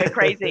like, we go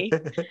crazy.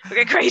 We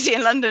go crazy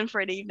in London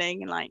for an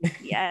evening, and like,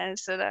 yeah.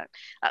 So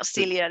that's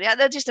Celia. Yeah,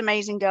 they're just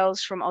amazing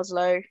girls from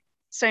Oslo.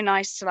 So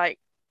nice to like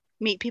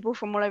meet people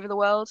from all over the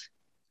world.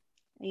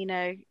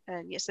 Yeah.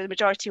 So the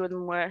majority of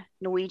them were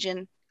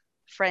Norwegian,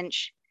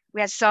 French.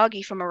 We had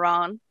Sagi from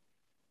Iran.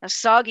 Now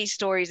Sagi's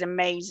story is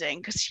amazing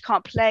because she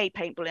can't play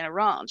paintball in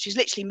Iran. She's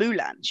literally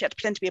Mulan. She had to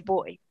pretend to be a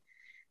boy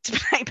to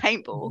play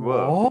paintball.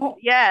 What?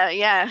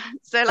 Yeah.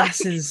 So like,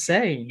 that's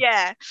insane.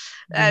 Yeah.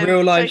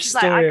 Real life so she's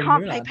story. Like, I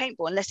can't play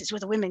paintball unless it's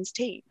with a women's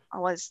team.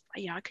 I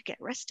could get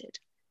arrested.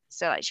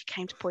 So like, she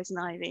came to Poison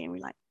Ivy,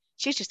 and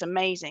she's just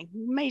amazing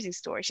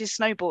story. She's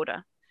a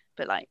snowboarder,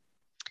 but like,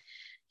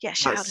 yeah,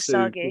 shout out to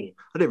Sagi.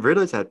 Cool. I didn't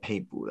realize they had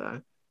paintball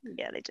there.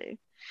 Yeah, they do.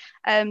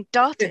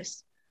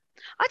 Dartis.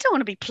 I don't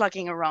want to be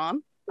plugging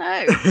Iran.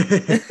 No.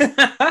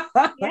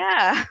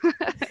 Yeah.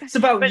 It's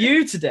about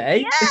you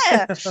today.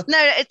 Yeah.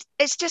 No,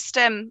 it's just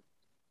that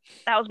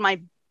was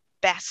my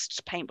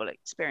best paintball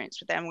experience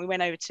with them. We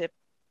went over to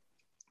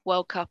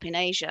World Cup in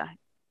Asia,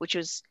 which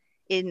was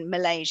in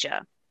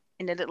Malaysia,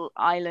 in a little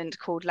island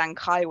called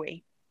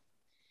Langkawi.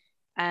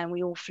 And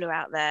we all flew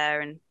out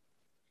there and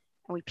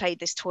we played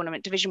this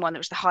tournament, Division 1, that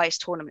was the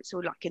highest tournament. So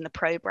we're like in the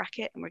pro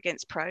bracket and we're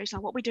against pros.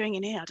 Like, what are we doing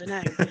in here? I don't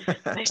know.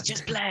 Let's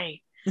just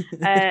play.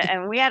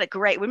 And we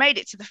made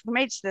it to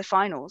the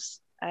finals.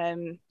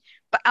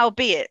 But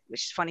albeit,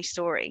 which is a funny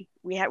story,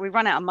 we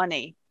run out of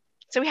money.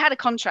 So we had a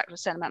contract with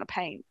a certain amount of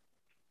paint.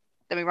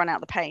 Then we run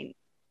out of the paint.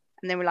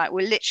 And then we're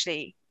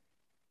literally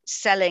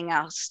selling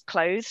our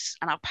clothes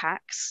and our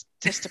packs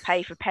just to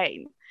pay for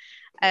paint.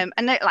 And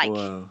they're like,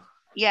 wow.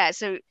 Yeah,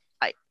 so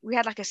we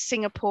had like a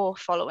Singapore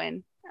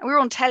following. And we were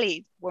on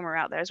telly when we were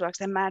out there as well because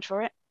they're mad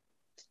for it.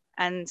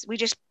 And we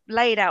just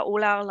laid out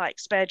all our like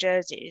spare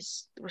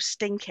jerseys that were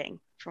stinking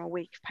from a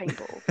week of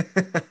paintball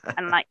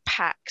and like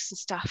packs and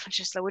stuff. And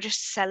just like, we're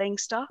just selling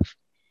stuff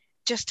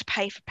just to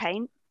pay for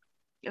paint.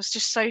 It was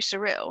just so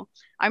surreal.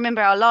 I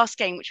remember our last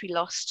game, which we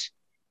lost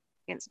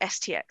against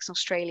STX, an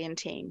Australian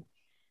team.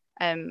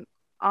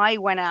 I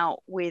went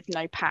out with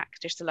no pack,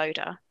 just a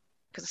loader,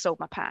 because I sold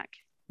my pack.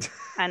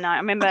 And I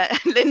remember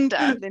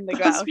Linda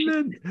Grau,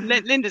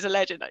 Linda's a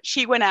legend.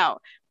 She went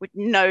out with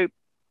no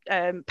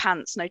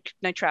pants,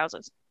 no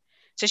trousers.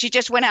 So she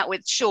just went out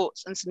with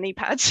shorts and some knee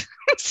pads.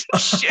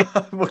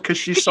 Because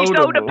she sold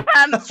her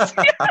pants.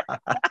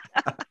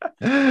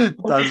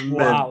 That's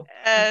wow.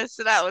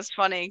 So that was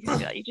funny.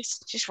 You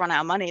just run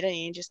out of money, don't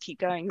you? And just keep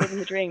going, living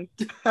the dream.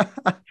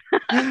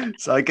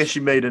 So I guess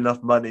you made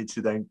enough money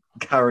to then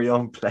carry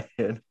on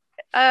playing.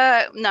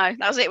 No, that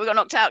was it. We got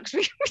knocked out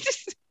because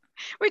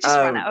we just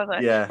ran out of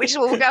it. Yeah.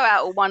 We'll go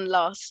out with one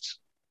last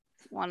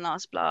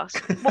blast.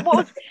 What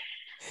was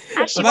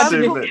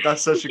actually,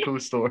 that's such a cool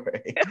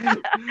story.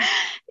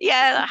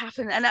 Yeah, that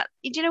happened. And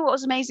do you know what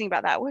was amazing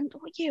about that? What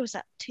year was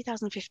that?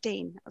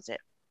 2015. That was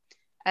it.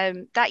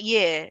 That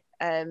year,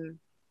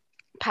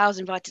 Pals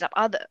invited up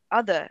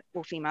other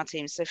all-female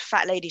teams. So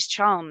Fat Ladies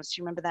Charms, do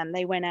you remember them?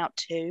 They went out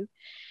too.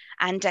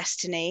 And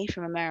Destiny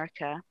from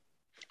America.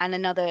 And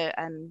another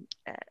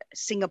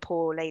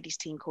Singapore ladies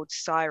team called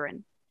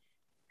Siren.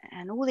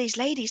 And all these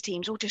ladies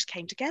teams all just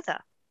came together.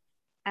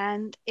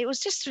 And it was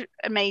just an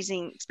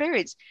amazing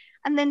experience.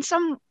 And then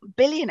some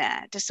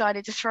billionaire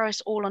decided to throw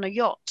us all on a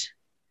yacht.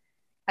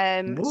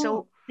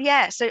 So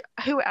there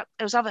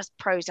was other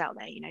pros out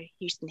there,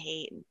 Houston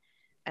Heat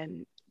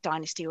and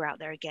Dynasty were out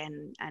there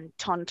again, and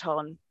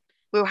Tonton.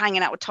 We were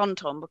hanging out with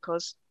Tonton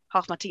because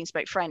half my team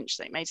spoke French,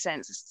 so it made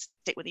sense to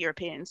stick with the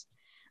Europeans.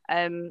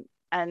 And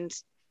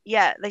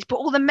yeah, they put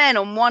all the men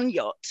on one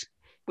yacht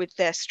with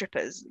their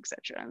strippers,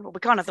 etc. Well, we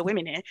can't have the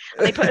women here.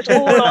 And they put us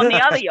all on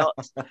the other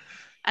yacht.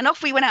 And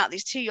off we went out,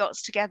 these two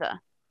yachts together.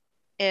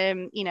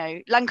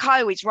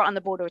 Langkawi is right on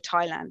the border of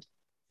Thailand.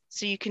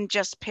 So you can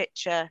just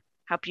picture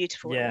how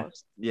beautiful it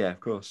was. Yeah, of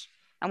course.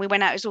 And we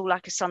went out, it was all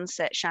like a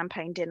sunset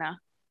champagne dinner.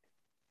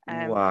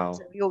 Wow.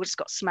 So we all just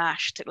got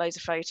smashed, took loads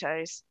of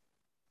photos.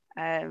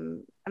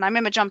 And I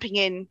remember jumping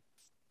in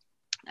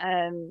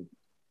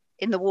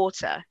the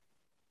water,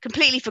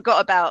 completely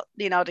forgot about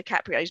Leonardo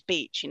DiCaprio's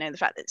beach, the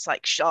fact that it's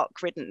like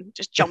shark ridden,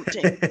 just jumped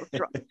in.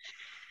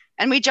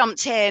 And we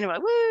jumped in, we're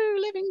like,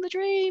 woo, living the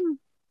dream.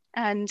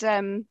 And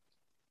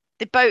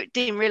the boat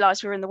didn't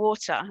realize we were in the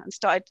water and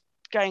started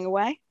going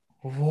away.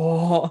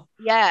 What?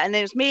 Yeah, and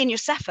there was me and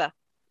Youssefa.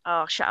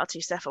 Oh, shout out to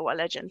Youssefa, what a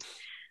legend.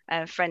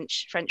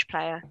 French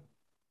player.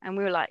 And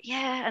we were like,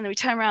 yeah. And then we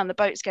turn around, the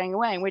boat's going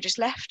away, and we're just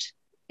left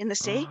in the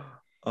sea.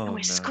 And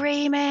we're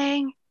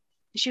screaming.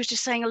 And she was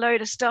just saying a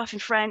load of stuff in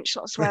French, a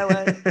lot of swear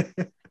words.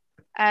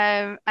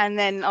 And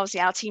then obviously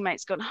our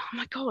teammates gone, oh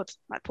my God,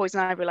 like Poison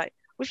Ivy were like,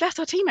 we've left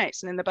our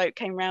teammates. And then the boat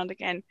came round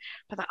again.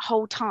 But that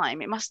whole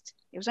time, it was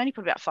only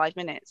probably about 5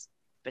 minutes.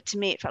 But to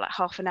me, it felt like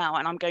half an hour,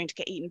 and I'm going to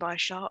get eaten by a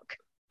shark.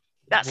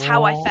 That's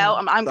how I felt.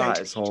 I'm going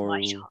to get eaten by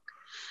a shark.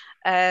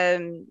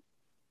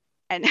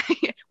 And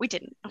we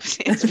didn't,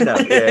 obviously. No,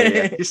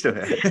 yeah, you're still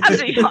here.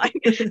 Absolutely fine.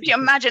 The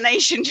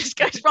imagination just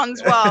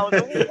runs wild.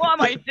 What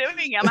am I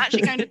doing? I'm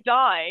actually going to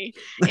die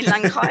in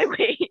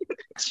Langkawi.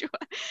 sure.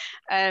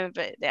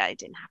 But yeah, it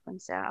didn't happen.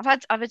 So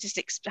I've just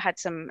had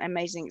some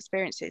amazing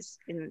experiences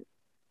in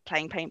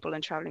playing paintball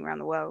and traveling around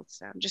the world.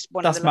 So I'm just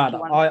one of the lucky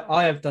ones.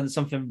 I have done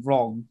something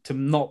wrong to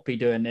not be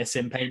doing this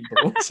in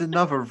paintball. It's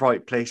another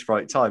right place,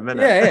 right time, isn't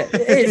it? Yeah,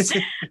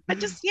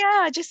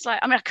 it is.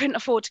 I couldn't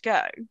afford to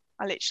go.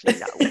 I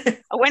literally,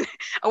 I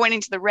went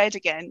into the red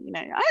again. You know,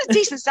 I had a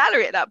decent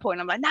salary at that point.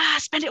 I'm like, nah, I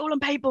spent it all on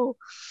paintball.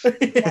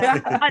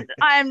 I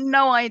have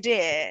no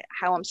idea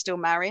how I'm still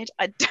married.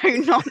 I do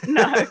not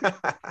know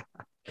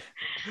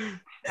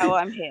how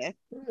I'm here.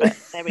 But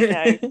there we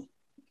go.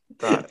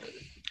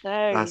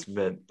 That's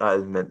mint. That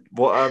is mint.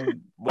 What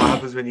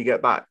happens when you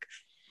get back?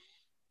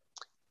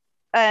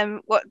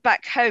 What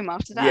back home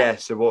after that? Yeah.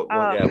 So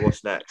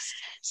what's next?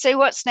 So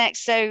what's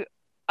next? So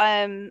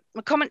my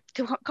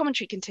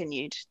commentary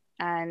continued,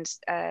 and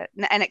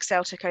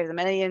NXL took over the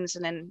Millions,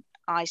 and then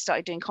I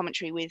started doing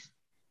commentary with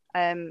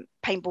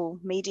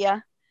Paintball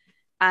Media,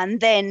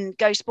 and then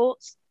Go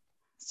Sports.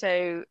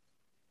 So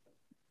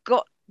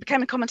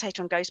became a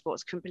commentator on Go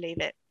Sports. Couldn't believe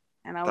it,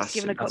 and I was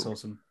given that's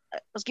awesome. I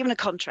was given a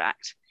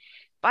contract,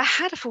 but I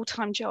had a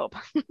full-time job.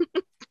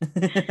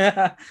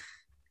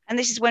 And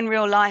this is when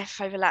real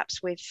life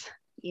overlaps with,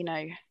 you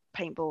know,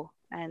 paintball,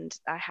 and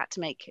I had to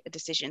make a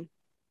decision.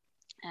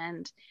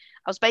 And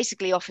I was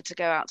basically offered to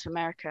go out to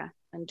America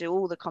and do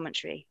all the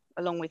commentary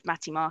along with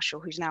Matty Marshall,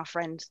 who's now a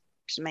friend,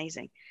 which is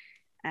amazing.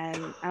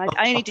 And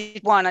I only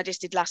did one. I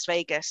just did Las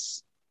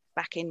Vegas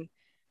back in,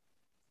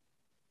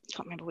 I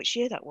can't remember which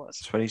year that was.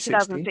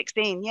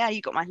 2016. Yeah,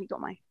 you got my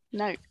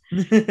note.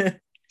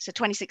 So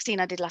 2016,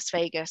 I did Las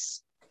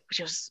Vegas, which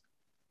was,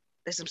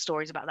 there's some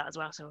stories about that as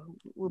well, so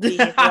we'll be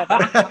here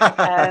forever.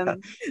 I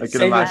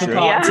can imagine.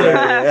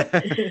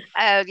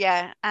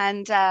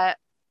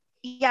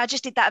 I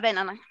just did that event,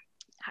 and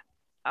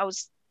I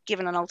was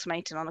given an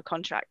ultimatum on a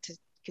contract to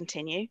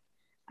continue,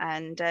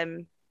 and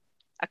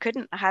I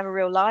couldn't. I have a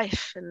real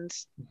life, and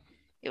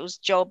it was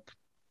job,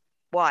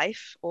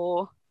 wife,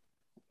 or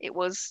it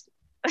was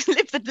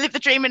live the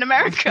dream in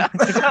America.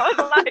 So I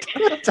was like,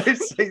 don't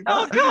say that.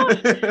 Oh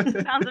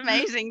God, sounds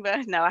amazing,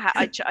 but no,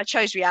 I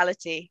chose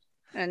reality.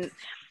 And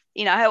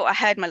you know, I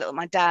heard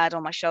my dad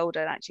on my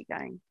shoulder actually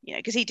going, you know,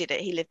 because he did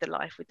it. He lived the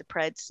life with the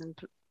Preds and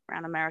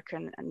around America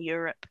and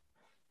Europe,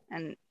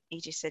 and he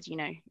just said, you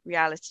know,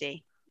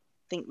 reality,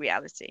 think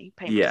reality.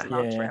 Paintball doesn't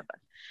last forever.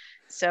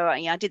 So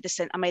I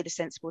made the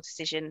sensible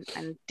decision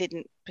and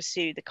didn't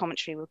pursue the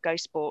commentary with Go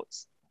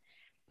Sports,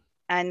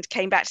 and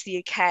came back to the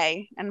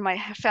UK. And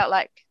I felt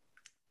like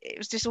it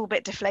was just all a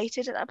bit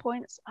deflated at that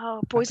point.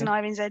 Poison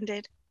Ivy's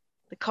ended,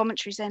 the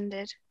commentary's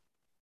ended.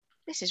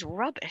 This is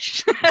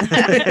rubbish. What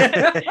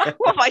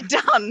have I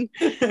done?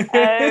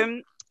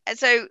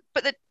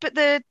 But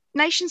the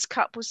Nations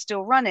Cup was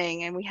still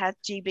running, and we had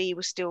GB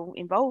was still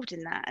involved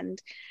in that,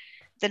 and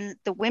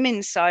the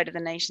women's side of the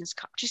Nations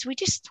Cup.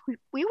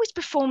 We always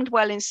performed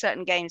well in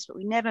certain games, but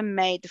we never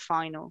made the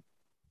final.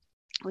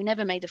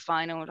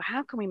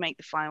 How can we make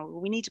the final?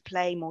 Well, we need to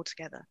play more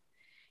together.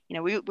 You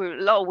know, we're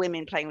a lot of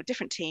women playing with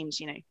different teams.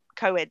 You know,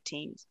 co-ed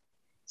teams.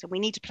 So we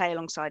need to play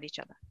alongside each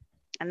other.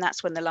 And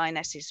that's when the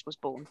Lionesses was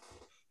born.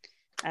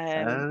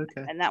 And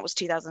that was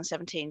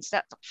 2017. So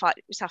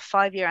it's our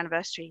 5-year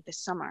anniversary this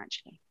summer,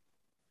 actually.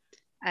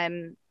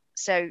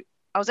 So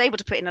I was able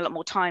to put in a lot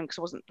more time because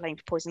I wasn't playing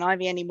for Poison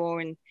Ivy anymore.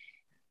 And,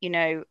 you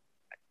know,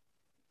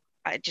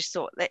 I just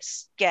thought,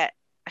 let's get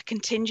a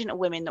contingent of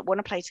women that want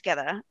to play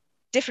together,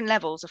 different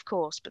levels, of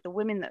course, but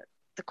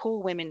the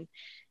core women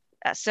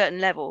at a certain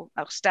level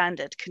or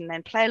standard can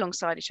then play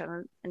alongside each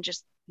other and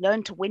just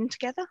learn to win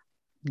together.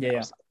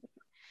 Yeah.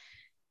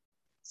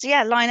 So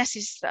yeah,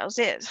 Lionesses, that was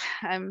it.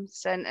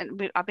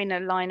 I've been a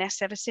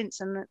Lioness ever since,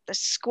 and the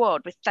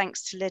squad, with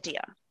thanks to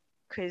Lydia,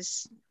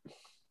 because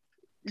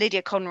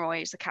Lydia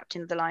Conroy is the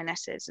captain of the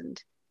Lionesses,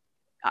 and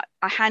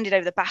I handed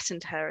over the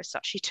baton to her as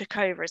such. She took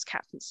over as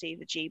captaincy of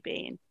the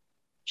GB, and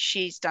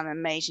she's done an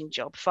amazing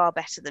job, far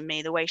better than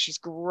me. The way she's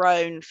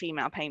grown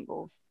female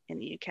paintball in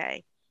the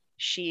UK,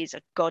 she is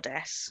a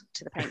goddess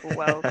to the paintball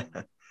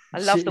world. I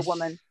love the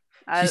woman.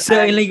 She's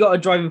certainly got a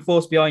driving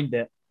force behind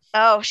it.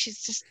 Oh,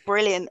 she's just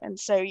brilliant. And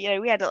so, you know,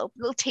 we had a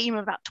little team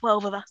of about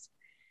 12 of us.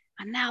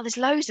 And now there's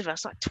loads of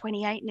us, like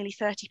 28, nearly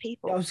 30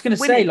 people. I was going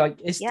to say, like,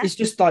 it's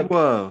just like,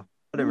 whoa,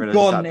 I didn't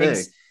realize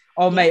it's that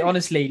big. Mate,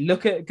 honestly,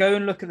 go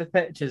and look at the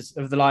pictures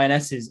of the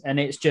Lionesses, and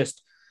it's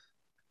just,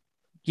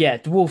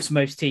 dwarfs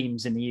most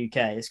teams in the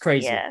UK. It's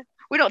crazy. Yeah.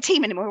 We're not a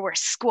team anymore. We're a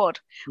squad.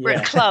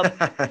 We're a club.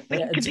 We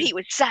can compete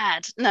with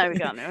SAD. No, we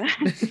can't.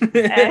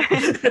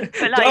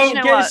 But like,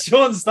 don't get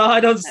Sean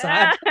started on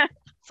SAD.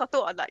 So I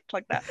thought I'd like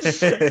plug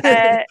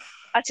that.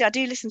 Actually, I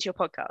do listen to your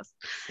podcast.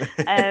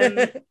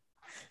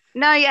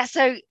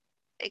 So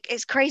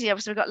it's crazy.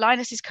 Obviously, we've got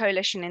Lionesses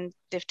Coalition in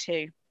Div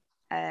 2,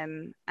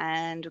 and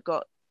we've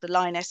got the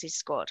Lionesses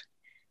squad.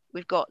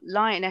 We've got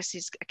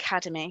Lionesses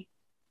Academy,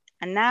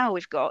 and now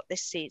we've got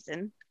this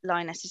season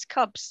Lionesses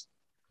Cubs,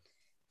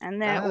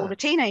 and they're all the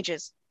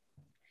teenagers.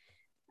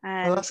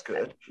 And, that's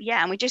good.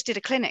 And we just did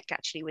a clinic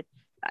actually with,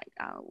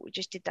 we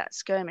just did that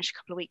skirmish a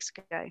couple of weeks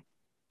ago.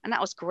 And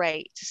that was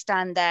great to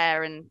stand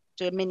there and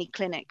do a mini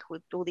clinic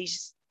with all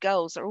these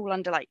girls that are all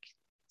under like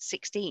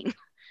 16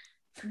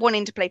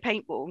 wanting to play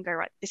paintball and go,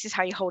 right, this is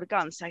how you hold a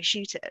gun, so I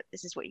shoot it,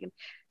 this is what you can.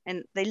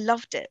 And they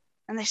loved it,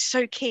 and they're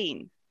so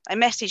keen. They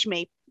message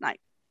me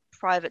like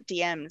private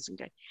DMs and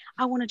go,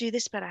 I want to do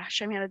this better,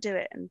 show me how to do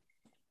it. And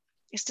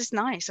it's just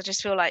nice. I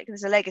just feel like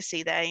there's a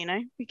legacy there, you know,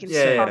 we can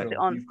pass it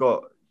on.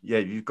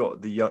 You've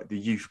got the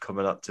youth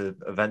coming up to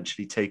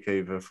eventually take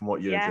over from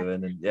what you're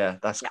doing, and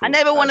that's cool. I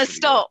never want to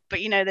stop, but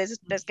you know,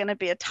 there's going to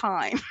be a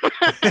time.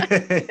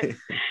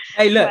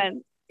 Hey, look,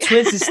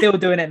 Twiz is still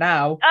doing it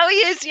now. Oh, he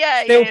is,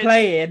 yeah, still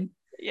playing.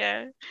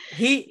 Yeah,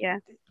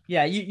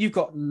 you've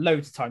got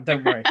loads of time.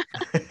 Don't worry.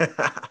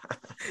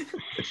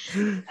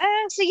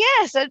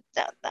 So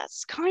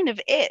that's kind of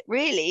it,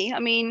 really. I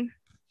mean,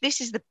 this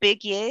is the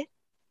big year.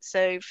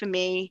 So for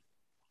me,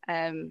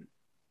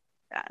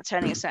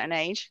 turning a certain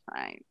age,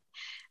 right,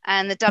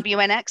 and the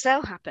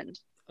WNXL happened.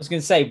 I was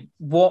going to say,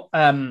 what?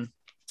 How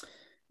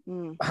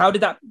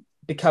did that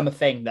become a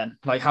thing then?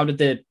 Like, how did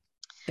the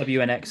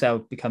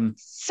WNXL become?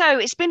 So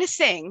it's been a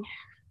thing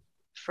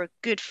for a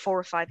good 4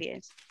 or 5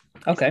 years.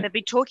 Okay, they've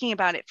been talking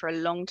about it for a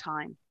long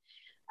time,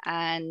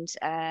 and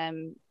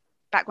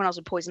back when I was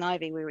with Poison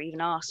Ivy, we were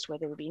even asked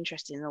whether we would be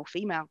interested in an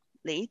all-female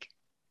league.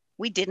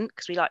 We didn't,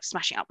 because we liked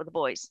smashing up with the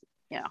boys,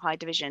 you know, high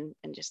division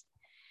and just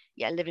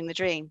living the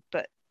dream.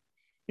 But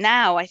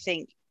now I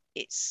think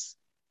it's,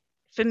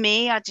 for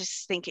me, I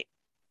just think it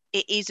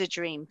is a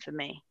dream for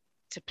me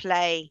to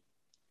play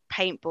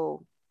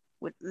paintball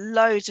with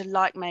loads of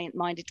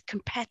like-minded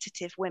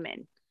competitive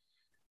women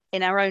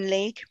in our own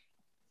league.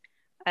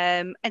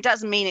 It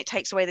doesn't mean it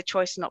takes away the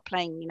choice of not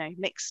playing, you know,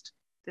 mixed.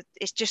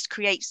 It just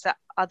creates that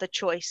other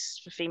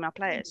choice for female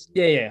players.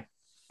 Yeah.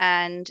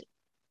 And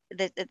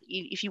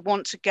if you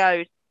want to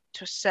go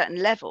to a certain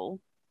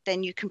level,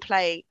 then you can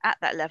play at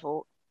that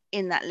level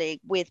in that league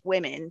with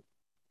women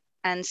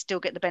and still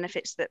get the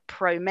benefits that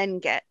pro men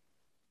get,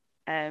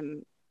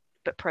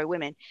 but pro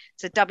women.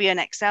 So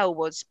WNXL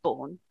was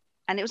born,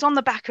 and it was on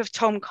the back of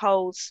Tom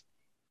Cole's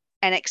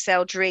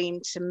NXL dream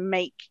to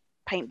make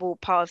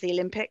paintball part of the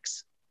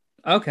Olympics.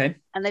 Okay.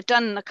 And they've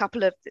done a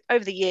couple of,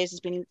 over the years, there's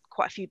been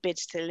quite a few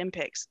bids to the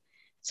Olympics.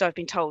 So I've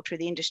been told through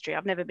the industry.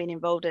 I've never been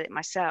involved in it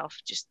myself,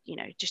 just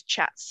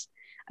chats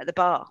at the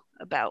bar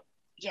about,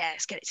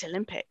 let's get it to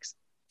Olympics.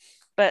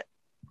 But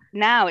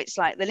now it's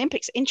like the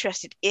Olympics are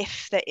interested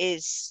if there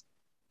is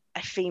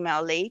a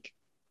female league.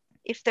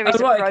 If there is a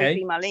pro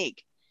female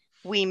league,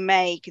 we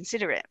may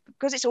consider it,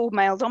 because it's all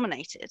male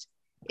dominated.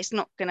 It's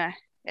not going to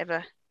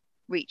ever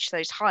reach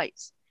those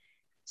heights.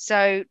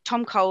 So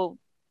Tom Cole,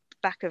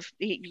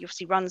 he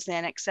obviously runs the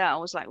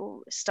NXL, was like,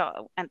 well, let's start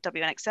a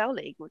WNXL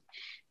league. We've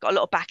got a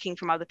lot of backing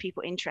from other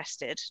people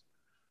interested.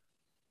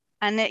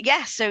 And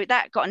so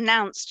that got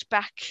announced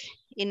back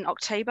in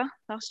October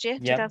last year,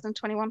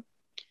 2021.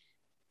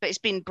 But it's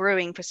been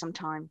brewing for some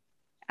time.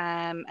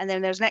 And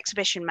then there was an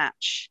exhibition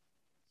match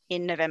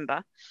in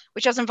November,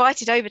 which I was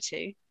invited over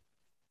to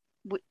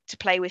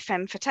play with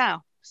Femme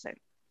Fatale. So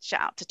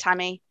shout out to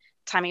Tammy.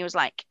 Tammy was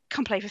like,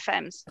 come play for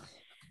Femmes.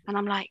 And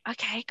I'm like,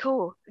 okay,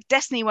 cool.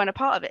 Destiny weren't a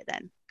part of it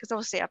then, because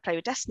obviously I played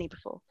with Destiny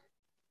before.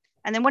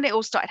 And then when it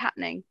all started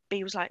happening,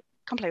 B was like,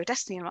 come play with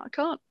Destiny. I'm like, I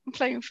can't, I'm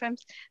playing with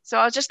Femmes. So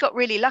I just got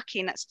really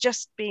lucky, and that's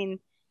just been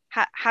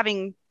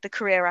having the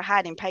career I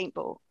had in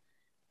paintball,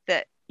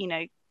 that, you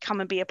know, come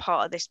and be a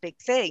part of this big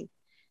thing.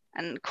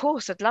 And of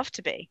course I'd love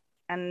to be.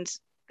 And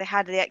they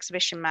had the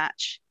exhibition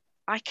match.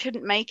 I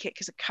couldn't make it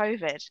because of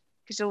COVID,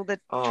 because all the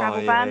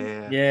travel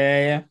ban.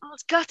 Yeah. I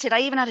was gutted. I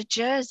even had a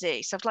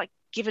jersey, so I've like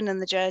given them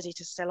the jersey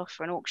to sell off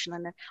for an auction,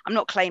 and I'm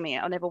not claiming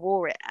it. I never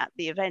wore it at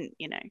the event,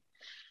 you know.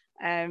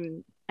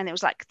 And it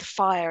was like the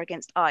fire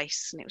against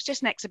ice, and it was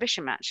just an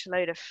exhibition match, a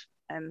load of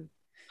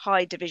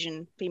high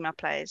division female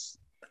players.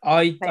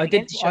 I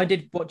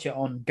did watch it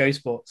on Go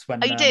Sports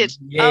when. Oh, you did?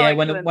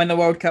 When the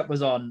World Cup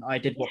was on, I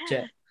did watch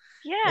it.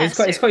 Yeah,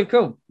 it's quite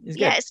cool. It's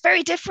good. It's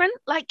very different.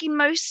 Like in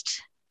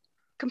most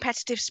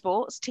competitive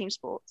sports, team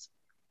sports,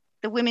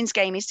 the women's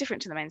game is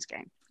different to the men's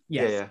game.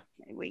 Yes. Yeah.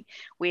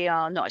 We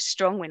are not as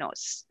strong. We're not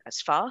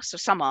as fast. So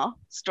some are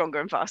stronger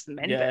and faster than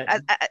men.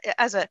 But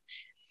as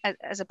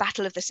a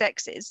battle of the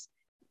sexes,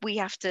 we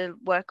have to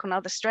work on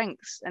other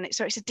strengths, and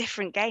it's a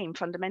different game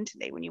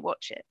fundamentally when you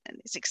watch it, and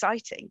it's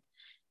exciting.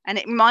 And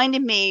it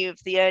reminded me of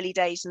the early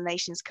days in the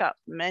Nations Cup,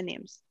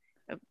 millenniums.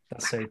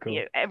 That's so cool.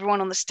 You know,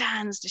 everyone on the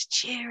stands just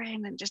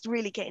cheering and just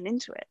really getting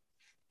into it.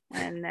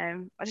 And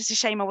it's just a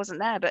shame I wasn't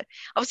there. But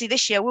obviously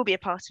this year we'll be a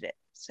part of it.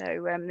 So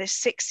there's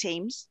 6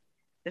 teams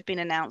that have been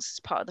announced as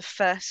part of the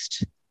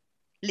first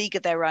league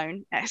of their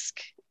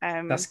own-esque.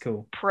 That's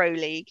cool. Pro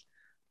league.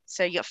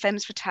 So you got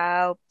Femmes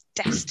Fatale,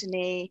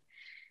 Destiny,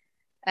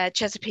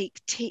 Chesapeake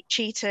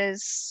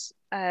Cheetahs,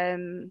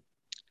 Dallas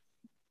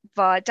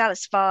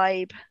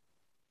Vibe.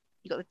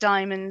 You got the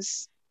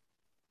Diamonds.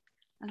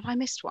 And have I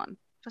missed one?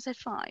 Have I said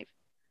 5? I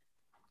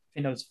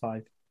think that was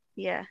 5.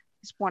 Yeah,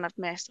 it's one I've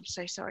missed. I'm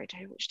so sorry to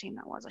which team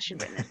that was. I should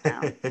have written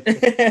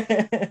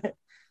it down.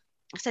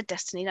 I said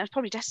Destiny. That was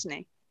probably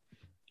Destiny.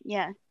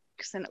 Yeah.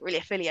 because they're not really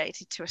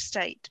affiliated to a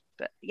state.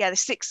 But yeah, there's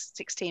six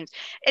teams.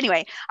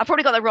 Anyway, I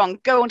probably got that wrong.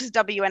 Go onto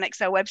the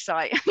WNXL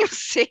website and you'll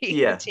see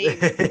the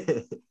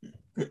teams.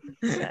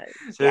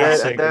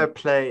 So they'll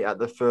play at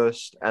the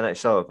first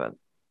NXL event.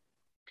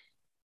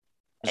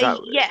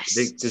 Yes.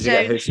 Does it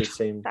get hosted the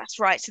same? That's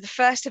right. So the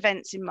first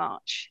event's in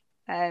March.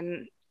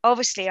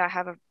 Obviously, I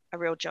have a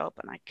real job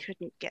and I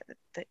couldn't get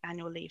the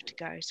annual leave to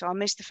go. So I'll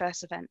miss the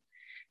first event.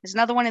 There's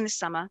another one in the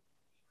summer,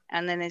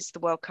 and then there's the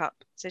World Cup.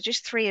 So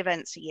just 3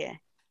 events a year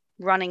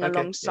running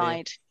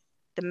alongside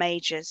the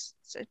majors.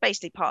 So it's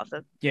basically part of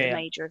the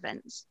major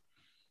events.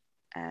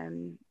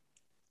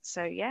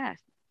 So, yeah.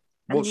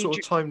 What sort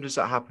of time does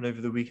that happen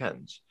over the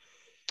weekends?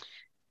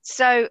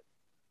 So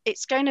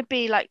it's going to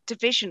be like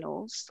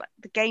divisionals. Like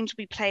the games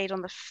will be played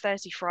on the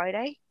Thursday,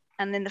 Friday,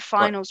 and then the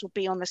finals will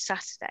be on the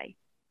Saturday.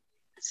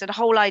 So the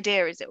whole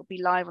idea is it will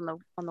be live on the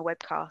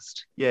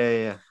webcast.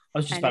 Yeah. I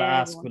was just about to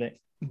ask,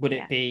 would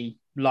it be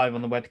live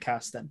on the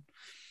webcast then?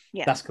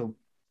 Yeah, that's cool.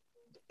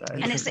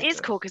 And it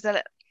is cool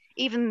because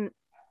even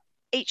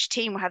each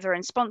team will have their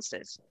own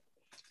sponsors,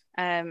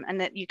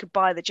 and that you could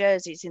buy the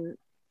jerseys in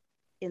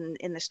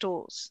the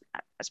stores,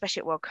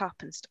 especially at World Cup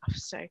and stuff.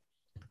 So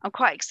I'm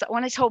quite excited.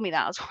 When they told me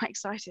that, I was quite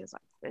excited. I was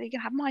like, are you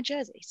gonna have my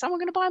jersey? Someone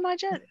gonna buy my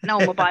jersey? No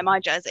one will buy my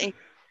jersey.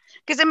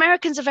 Because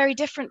Americans are very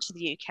different to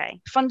the UK.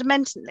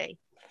 Fundamentally,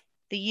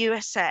 the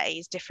USA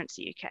is different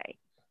to the UK.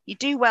 You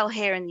do well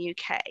here in the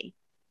UK,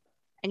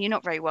 and you're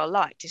not very well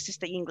liked. It's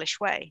just the English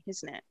way,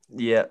 isn't it?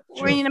 Yeah.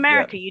 Or in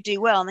America, you do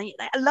well, and then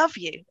I love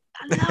you.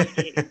 I love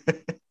you.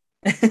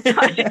 I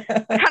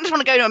kind of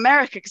want to go to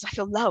America because I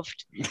feel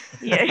loved.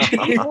 Yeah,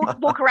 you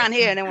walk around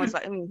here, and everyone's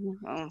like,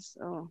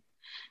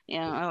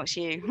 it's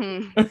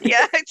you.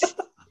 Yeah,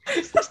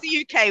 it's just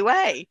the UK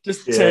way.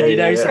 Just turn your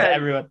nose at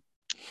everyone.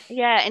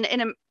 Yeah,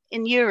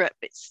 in Europe,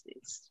 it's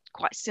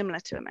quite similar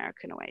to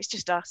America in a way. It's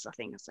just us, I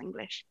think, as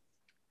English.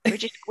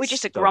 We're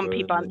just a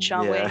grumpy bunch,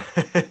 aren't we?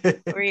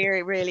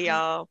 We really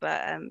are.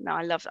 But no,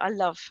 I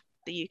love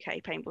the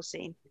UK paintball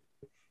scene.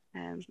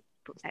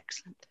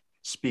 Excellent.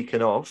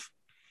 Speaking of,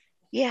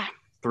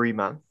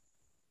 3-man.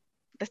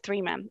 The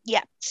 3-man,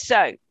 yeah.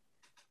 So,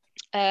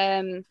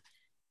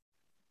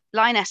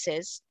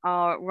 Lionesses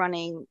are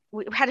running.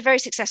 We had a very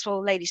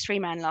successful ladies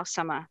 3-man last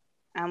summer,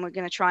 and we're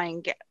going to try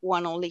and get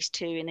 1 or at least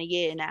 2 in a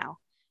year now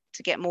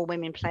to get more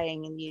women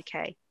playing in the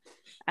UK.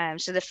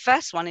 So the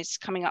first one is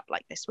coming up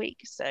like this week.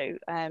 So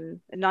the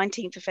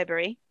 19th of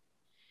February.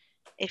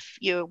 If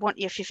you're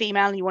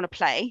female and you want to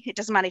play, it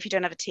doesn't matter if you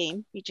don't have a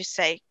team. You just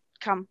say,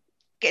 come,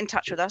 get in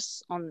touch with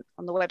us on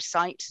the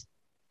website.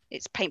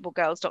 It's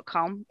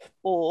paintballgirls.com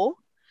or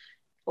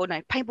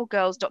no,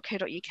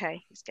 paintballgirls.co.uk.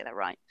 Let's get that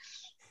right.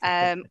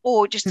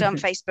 Or just on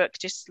Facebook,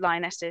 just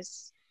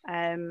Lionesses,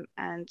 and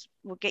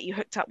we'll get you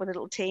hooked up with a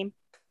little team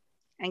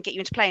and get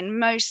you into playing.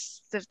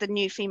 Most of the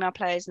new female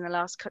players in the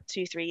last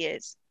 2-3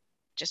 years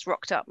just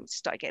rocked up and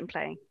started getting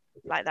playing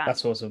like that.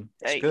 That's awesome.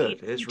 It's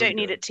good. You don't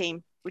need a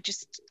team. We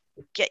just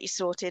get you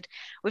sorted.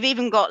 We've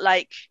even got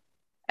like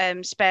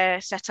spare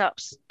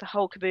setups, the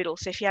whole caboodle.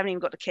 So if you haven't even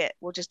got the kit,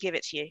 we'll just give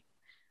it to you.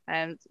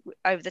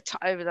 Over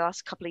the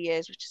last couple of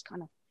years, we've just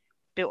kind of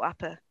built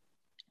up a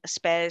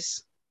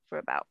spares for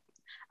about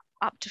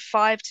up to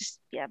 5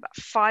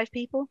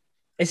 people.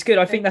 It's good.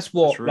 I think that's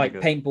what really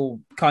good.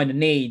 Paintball kind of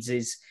needs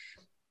is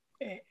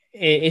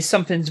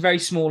something very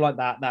small like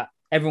that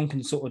everyone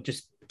can sort of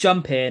just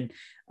jump in,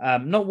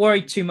 not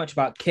worry too much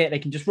about kit. They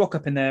can just rock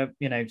up in their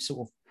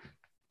sort of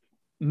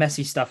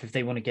messy stuff if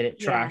they want to get it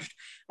trashed,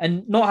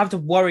 and not have to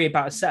worry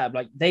about a setup.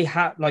 Like they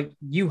have,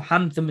 you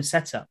hand them a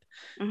setup.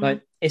 Mm-hmm.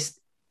 Like it's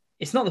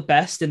not the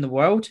best in the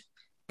world,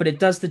 but it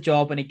does the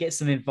job and it gets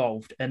them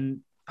involved,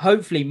 and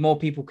hopefully more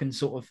people can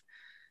sort of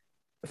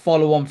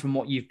follow on from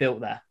what you've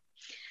built there.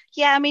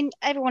 Yeah, I mean,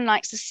 everyone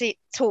likes to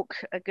talk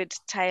a good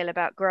tale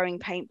about growing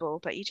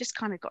paintball, but you just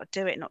kind of got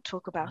to do it, not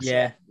talk about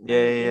it.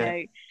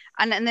 Yeah.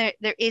 And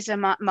there is a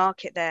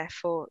market there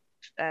for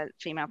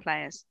female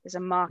players. There's a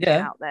market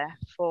out there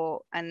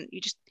and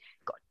you just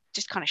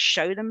kind of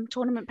show them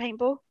tournament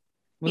paintball.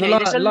 Well,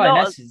 there's a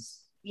lot of,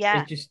 it's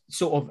just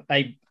sort of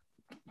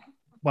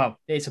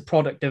it's a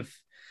product of,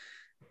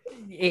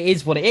 it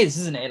is what it is,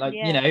 isn't it? Like,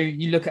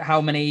 you look at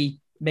how many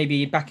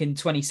maybe back in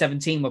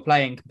 2017 were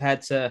playing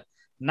compared to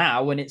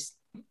now, when it's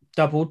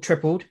doubled,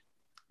 tripled.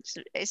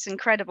 It's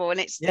incredible. And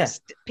it's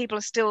people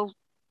are still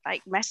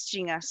like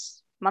messaging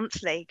us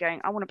monthly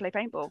going, I want to play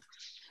paintball.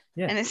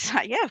 Yeah. And it's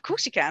like, yeah, of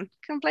course you can.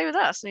 Come play with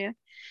us. Yeah.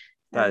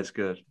 That is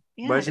good.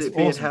 Yeah. Where's it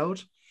being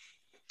held?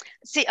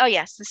 The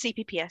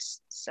CPPS.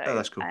 So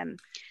that's cool.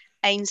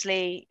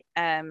 Ainsley,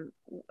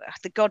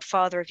 the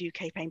godfather of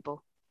UK paintball.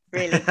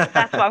 Really.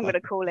 That's what I'm going to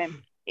call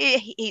him.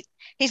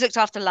 He's looked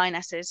after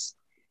Lionesses.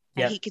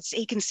 And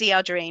he can see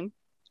our dream.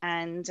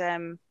 And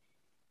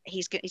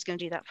he's going to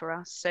do that for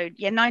us. So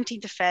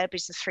 19th of Feb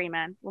is the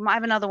 3-man. We might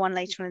have another one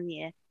later on in the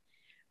year.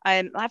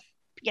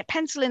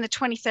 Pencil in the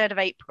 23rd of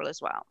April as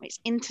well. It's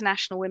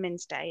International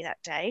Women's Day that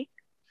day,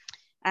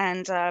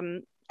 and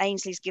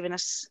Ainsley's given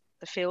us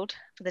the field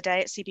for the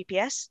day at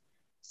CPPS.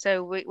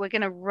 So we're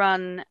going to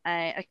run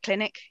a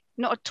clinic,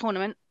 not a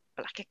tournament,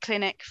 like a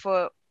clinic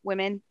for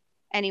women,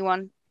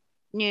 anyone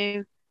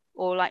new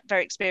or like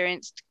very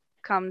experienced,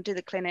 come do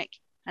the clinic,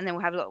 and then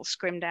we'll have a little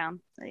scrim down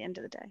at the end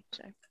of the day.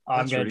 So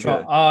I'm going to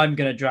try. I'm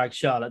going to drag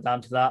Charlotte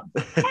down to that.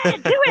 Yeah,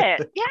 do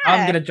it. Yeah,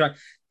 I'm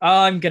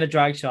going to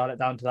drag Charlotte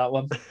down to that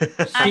one.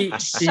 I'm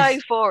so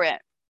for it.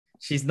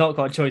 She's not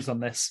got a choice on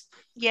this.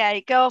 Yeah,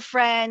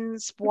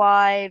 girlfriends,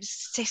 wives,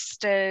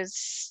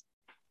 sisters,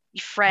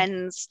 your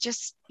friends,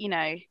 just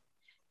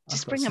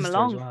just bring them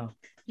along. Well.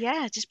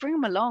 Yeah, just bring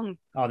them along.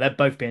 Oh, they're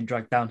both being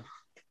dragged down.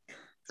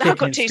 I've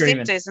got two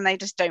sisters and they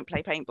just don't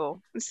play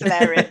paintball. It's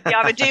hilarious. You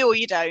either do or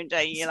you don't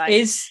you? Like,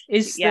 is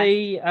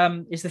the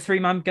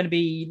 3-man going to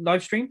be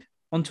live streamed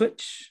on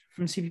Twitch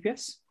from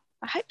CPPS?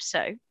 I hope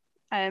so.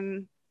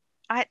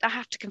 I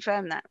have to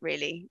confirm that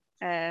really.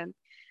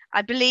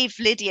 I believe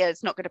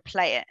Lydia's not going to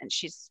play it, and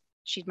she's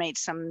made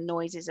some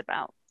noises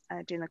about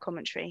doing the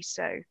commentary.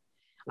 So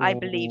I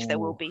believe there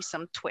will be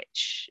some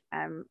Twitch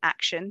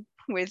action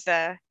with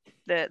the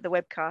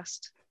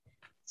webcast.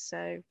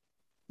 So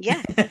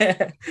yeah,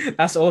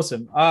 that's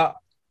awesome.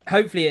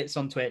 Hopefully it's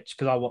on Twitch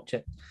because I watch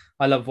it.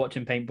 I love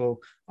watching paintball.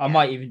 I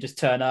might even just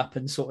turn up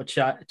and sort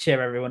of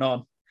cheer everyone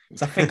on.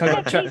 So I think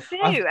I've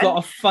got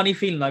a funny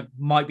feeling I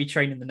might be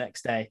training the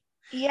next day.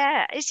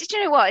 Yeah, it's just,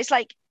 you know what? It's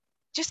like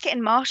just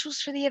getting marshals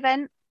for the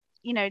event.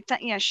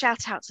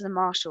 Shout out to the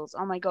marshals.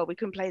 Oh my God, we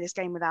couldn't play this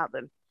game without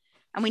them.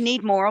 And we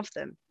need more of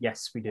them.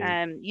 Yes, we do.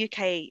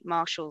 UK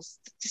marshals,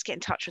 just get in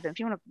touch with them. If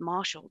you want a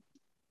marshal,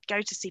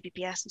 go to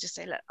CPPS and just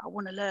say, look, I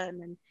want to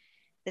learn. And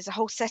there's a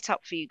whole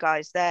setup for you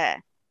guys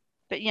there.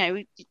 But,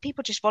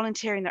 people just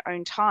volunteering their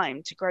own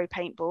time to grow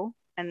paintball.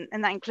 And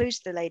that includes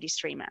the ladies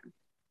 3-man.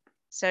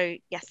 So,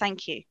 yeah,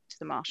 thank you to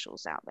the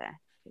marshals out there,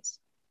 because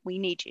we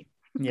need you.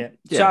 Yeah.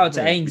 Shout out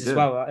to Ains as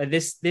well.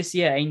 This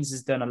year, Ains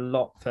has done a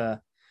lot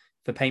for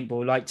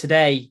paintball. Like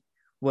today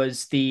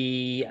was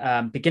the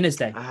beginners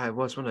day. It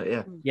was, wasn't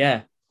it?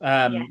 Yeah.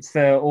 Yes.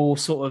 For all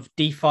sort of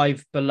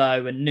D5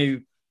 below and new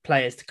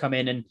players to come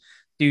in and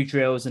do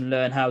drills and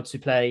learn how to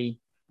play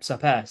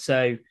sub-air.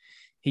 So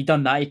he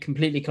done that. He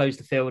completely closed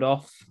the field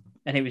off,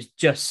 and it was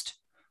just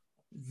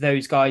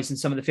those guys and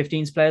some of the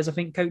 15s players, I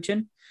think,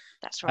 coaching.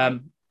 That's right.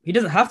 He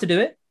doesn't have to do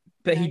it,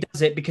 but he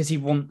does it because he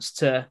wants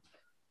to.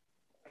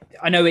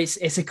 I know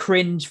it's a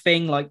cringe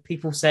thing. Like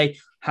people say,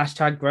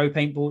 #grow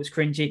paintball. It's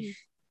cringy,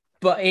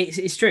 but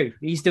it's true.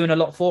 He's doing a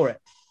lot for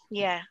it.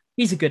 Yeah.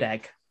 He's a good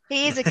egg.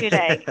 He is a good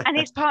egg. And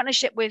his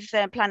partnership with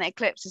Planet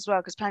Eclipse as well,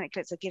 because Planet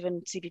Eclipse are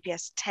given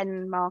CPPS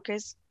 10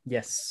 markers.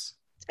 Yes.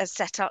 As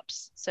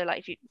setups. So like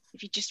if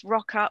you just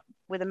rock up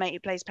with a mate who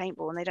plays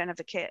paintball and they don't have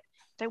the kit,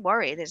 don't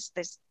worry. There's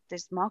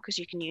markers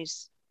you can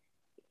use.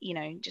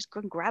 Just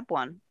go and grab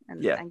one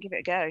and give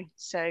it a go.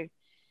 So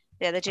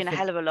yeah, they're doing a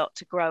hell of a lot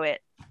to grow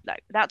it,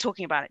 like without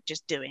talking about it,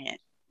 just doing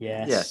it.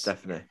 Yes. Yeah,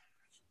 definitely.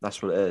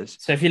 That's what it is.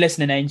 So if you're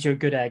listening, Ains, you're a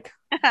good egg.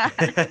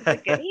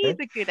 He's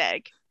a good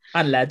egg.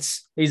 And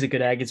Leds, he's a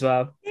good egg as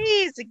well.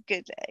 He's a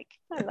good egg.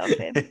 I love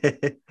him.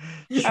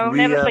 I will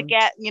never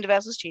forget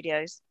Universal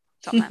Studios.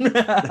 Top man.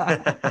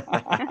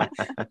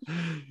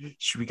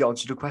 Should we get on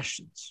to the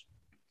questions?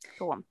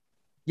 Go on.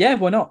 Yeah,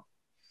 why not?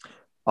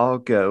 I'll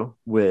go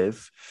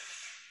with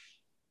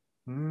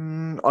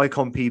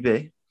Icon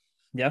PB.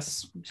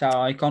 Yes, shout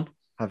out Icon.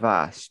 Have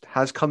asked,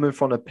 has coming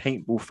from a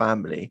paintball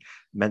family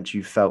meant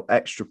you felt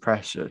extra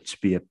pressure to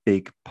be a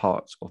big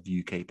part of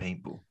UK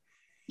paintball?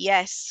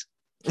 Yes.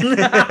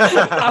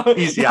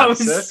 that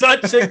was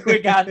such a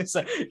quick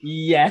answer.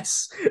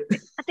 Yes.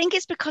 I think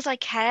it's because I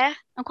care.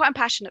 I'm quite a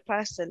passionate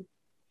person.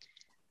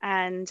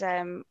 And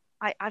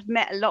I've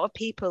met a lot of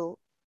people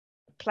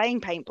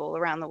playing paintball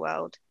around the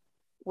world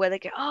where they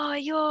go, oh,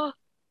 you're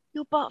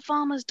Bart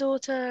Farmer's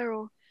daughter,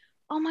 or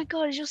oh my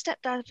God, is your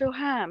stepdad Phil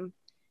Ham?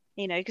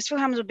 Because Phil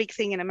Ham was a big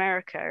thing in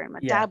America, and my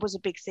dad was a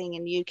big thing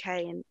in the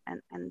UK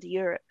and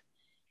Europe.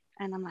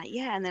 And I'm like,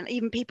 yeah. And then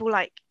even people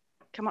like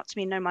come up to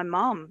me and know my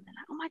mom. They're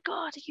like, oh my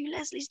God, are you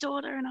Leslie's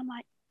daughter? And I'm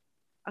like,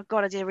 oh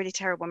God, I did a really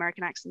terrible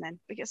American accent then,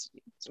 because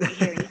it's what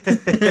you're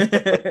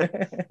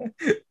hearing.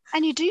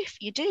 And you do.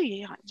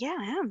 You're like, yeah,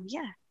 I am.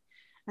 Yeah.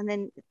 And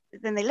then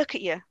they look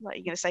at you like,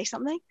 you're going to say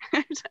something.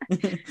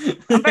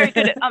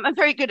 I'm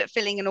very good at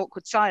filling an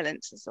awkward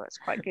silence, so it's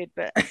quite good.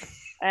 But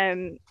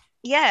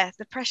yeah,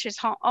 the pressure's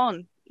hot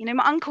on.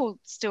 My uncle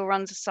still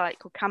runs a site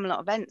called Camelot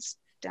Events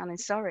down in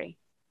Surrey.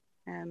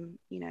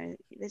 My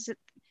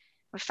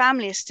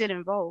family is still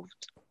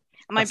involved.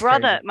 And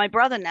my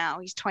brother now,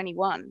 he's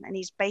 21, and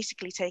he's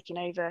basically taking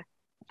over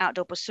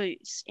Outdoor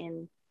Pursuits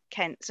in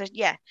Kent. So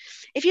yeah,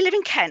 if you live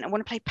in Kent and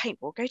want to play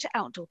paintball, go to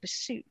Outdoor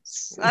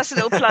Pursuits. That's a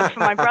little plug for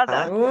my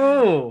brother.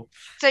 Oh,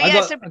 so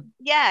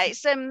yeah,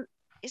 it's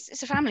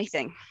a family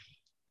thing.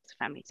 It's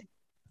a family thing.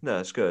 No,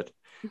 it's good.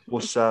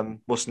 What's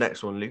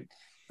next one, Luke?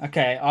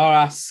 Okay, I'll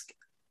ask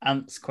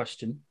Ant's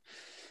question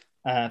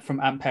from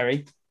Ant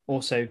Perry,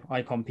 also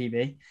Icon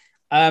PB.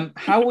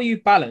 How will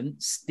you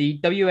balance the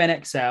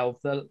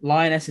WNXL, the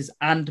Lionesses,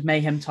 and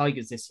Mayhem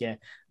Tigers this year?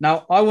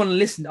 Now, I want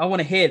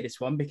to hear this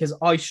one, because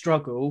I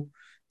struggle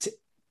to.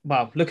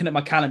 Well, looking at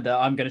my calendar,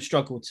 I'm going to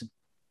struggle to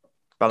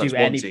balance do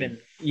anything.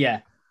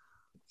 Yeah.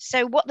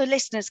 So what the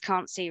listeners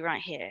can't see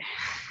right here,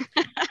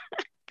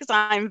 because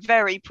I'm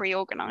very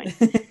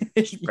pre-organized.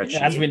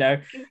 As we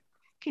know.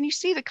 Can you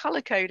see the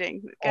color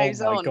coding that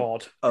goes on? Oh my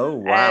God. Oh,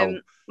 wow.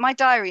 My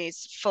diary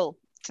is full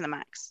to the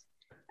max.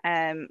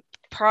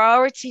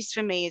 Priorities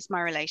for me is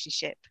my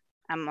relationship.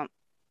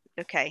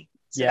 Okay.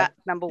 So that's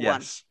number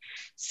one.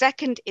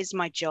 Second is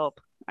my job.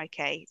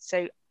 Okay.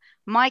 So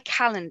my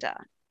calendar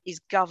is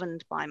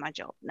governed by my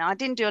job. Now, I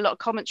didn't do a lot of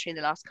commentary in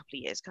the last couple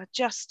of years. I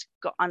just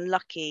got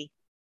unlucky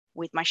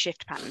with my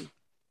shift pattern,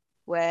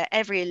 where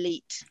every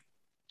elite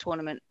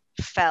tournament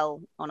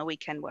fell on a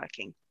weekend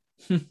working.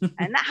 And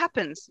that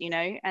happens, you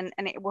know, and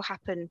it will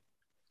happen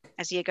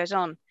as the year goes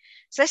on.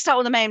 So let's start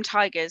with the Mayhem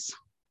Tigers.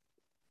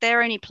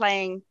 They're only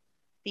playing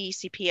the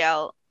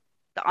ECPL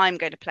that I'm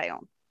going to play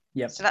on.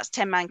 Yep. So that's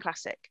 10-man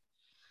classic.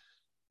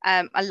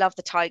 I love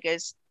the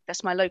Tigers.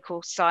 That's my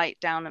local site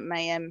down at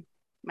Mayhem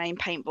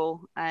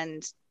Paintball,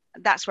 and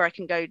that's where I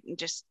can go and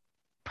just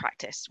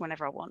practice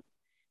whenever I want.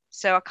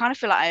 So I kind of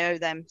feel like I owe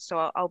them.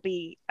 So I'll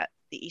be at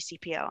the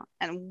ECPL,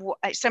 and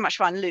it's so much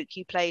fun. Luke,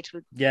 you played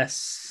with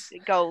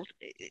Gold.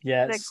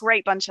 Yes, they're a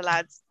great bunch of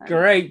lads.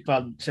 Great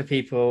bunch of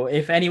people.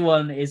 If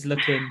anyone is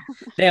looking,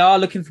 they are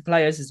looking for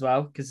players as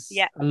well, because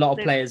a lot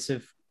of players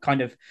have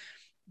kind of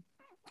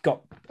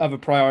got other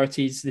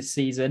priorities this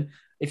season.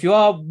 If you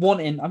are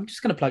wanting, I'm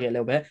just going to plug it a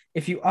little bit.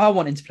 If you are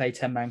wanting to play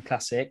 10-man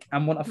classic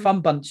and want a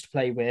fun bunch to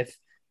play with,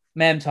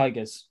 Mayhem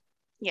Tigers.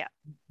 Yeah,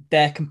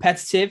 they're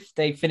competitive.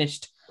 They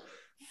finished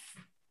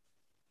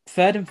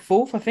 3rd and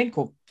 4th, I think,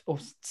 or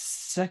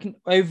second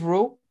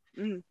overall.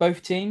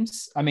 Both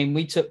teams. I mean,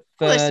 we took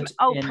 3rd.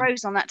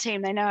 Pros on that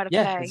team. They know how to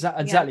play.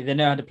 Exactly. They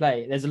know how to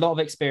play. There's a lot of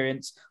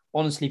experience.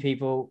 Honestly,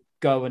 people,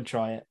 go and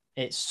try it.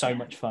 It's so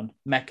much fun.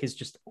 Mech is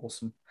just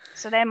awesome.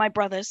 So they're my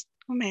brothers,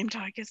 Mayhem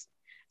Tigers.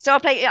 So I'll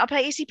play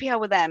ECPL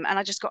with them, and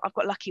I've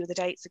got lucky with the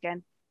dates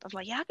again. I was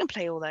like, I can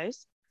play all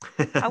those.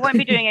 I won't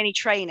be doing any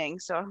training,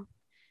 so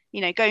you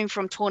know, going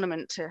from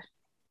tournament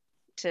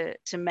to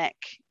mech,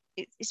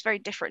 it's very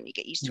different. You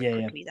get used to it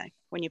quickly though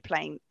when you're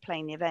playing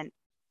the event.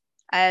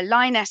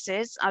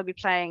 Lionesses, I'll be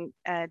playing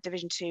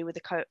Division 2 with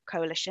the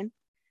coalition.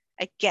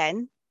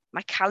 Again,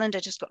 my calendar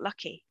just got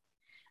lucky.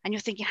 And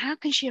you're thinking, how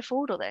can she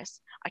afford all this?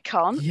 I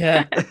can't.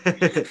 Yeah. In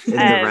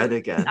the red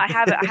again. I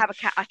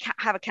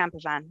have a camper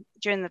van.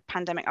 During the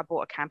pandemic, I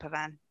bought a camper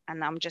van,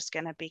 and I'm just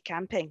going to be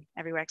camping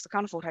everywhere because I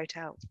can't afford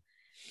hotels.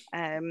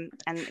 And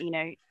you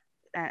know,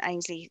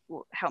 Ainsley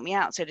will help me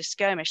out. So does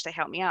Skirmish, they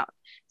help me out.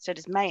 So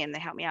does Mayhem, they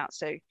help me out.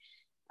 So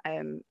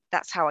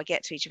that's how I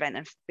get to each event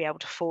and be able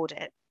to afford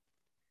it.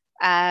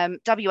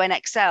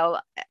 WNXL,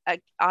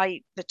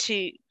 I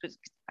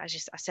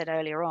said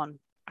earlier on,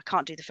 I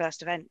can't do the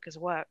first event because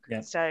of work.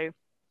 Yeah. So,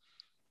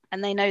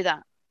 and they know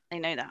that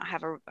I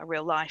have a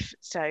real life.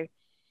 So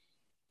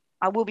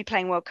I will be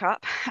playing World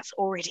Cup. That's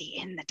already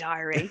in the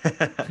diary.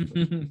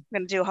 I'm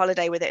going to do a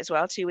holiday with it as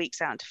well, 2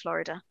 weeks out to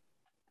Florida.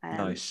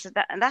 Nice. So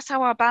that's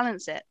how I'll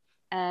balance it.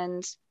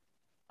 And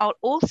I'll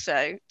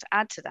also, to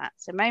add to that,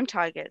 so Mayhem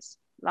Tigers,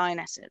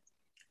 Lionesses,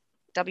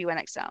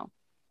 WNXL,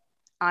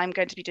 I'm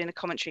going to be doing a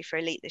commentary for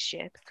Elite this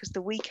year because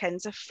the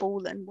weekends have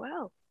fallen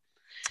well.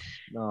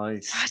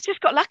 Nice. I just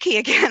got lucky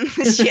again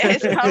this year.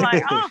 So I'm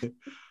like,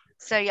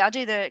 So yeah, I'll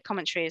do the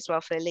commentary as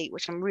well for Elite,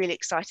 which I'm really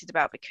excited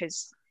about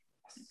because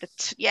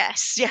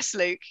yes,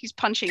 Luke, he's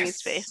punching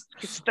his fist.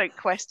 His Stoke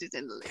Quest is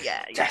in.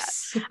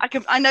 Yes.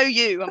 I know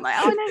you. I'm like,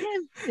 I know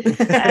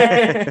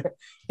him.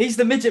 He's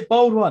the midget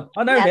bold one.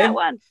 I know him. That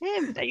one.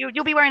 Him.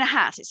 You'll be wearing a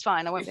hat. It's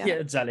fine. I won't be.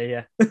 Exactly.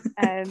 Yeah.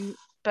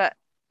 But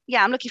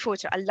yeah, I'm looking forward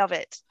to it. I love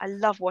it. I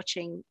love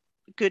watching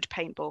good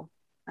paintball,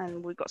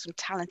 and we've got some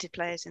talented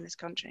players in this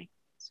country.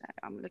 So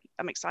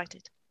I'm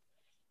excited.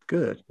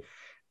 Good.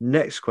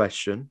 Next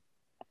question.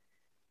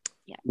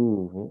 Yeah.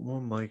 Ooh, what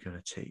am I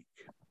going to take?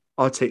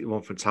 I'll take the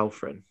one from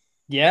Talfrin.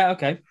 Yeah,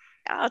 okay.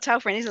 Oh,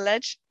 Talfrin is a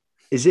ledge.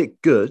 Is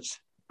it good?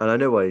 And I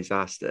know why he's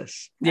asked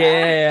this.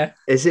 Yeah.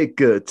 Is it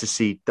good to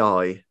see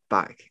Dye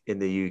back in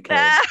the UK?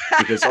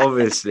 Because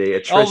obviously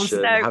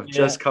attrition have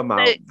just come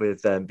out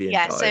with them being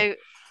Dye.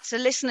 So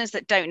listeners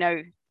that don't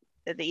know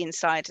the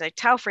inside, so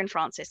Talfrin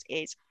Francis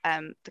is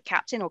the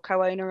captain or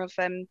co-owner of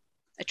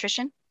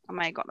Attrition. I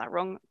may have got that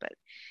wrong, but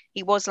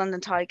he was London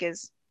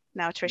Tigers,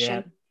 now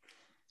Attrition.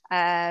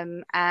 Yeah.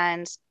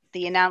 And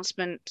the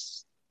announcement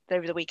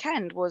over the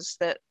weekend was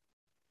that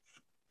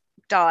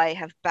Dye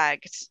have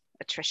bagged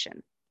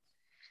Attrition.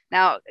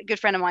 Now, a good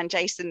friend of mine,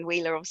 Jason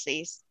Wheeler,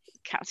 obviously is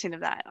captain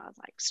of that. I was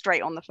like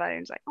straight on the phone.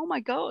 He's like, "Oh my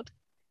God,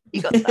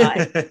 you got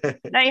Dye."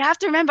 Now you have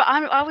to remember,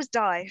 I was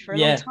Dye for a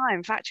long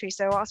time, factory.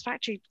 So I was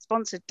factory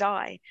sponsored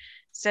Dye.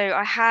 So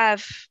I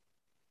have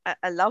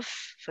a love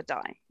for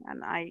Dye,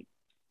 and I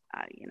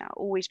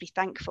always be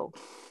thankful.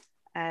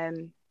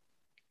 And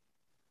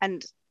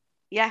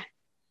yeah,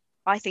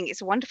 I think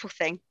it's a wonderful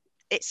thing.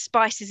 It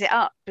spices it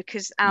up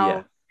because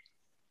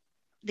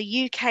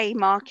the UK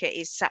market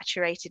is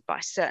saturated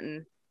by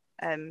certain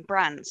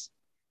brands,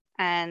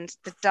 and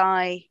the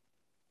Dye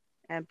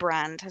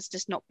brand has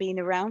just not been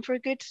around for a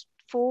good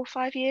 4 or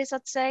 5 years,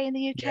 I'd say, in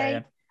the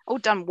UK. All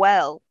done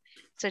well.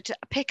 So to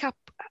pick up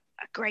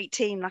a great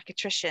team like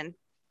attrition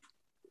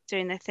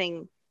doing their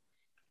thing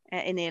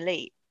in the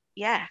elite.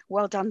 Yeah,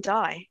 well done,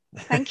 Di.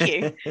 Thank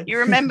you. You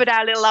remembered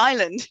our little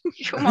island.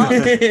 Come on.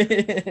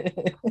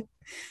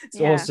 It's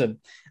awesome.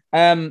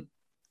 I'll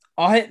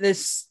make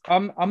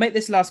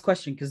this last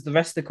question because the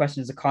rest of the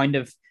questions are kind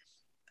of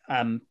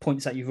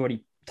points that you've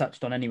already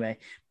touched on anyway.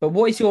 But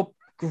what is your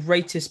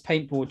greatest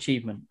paintball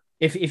achievement?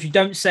 If you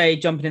don't say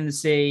jumping in the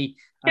sea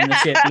and the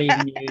ship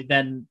leaving you,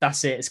 then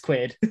that's it. It's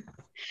quid.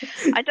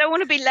 I don't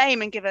want to be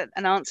lame and give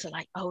an answer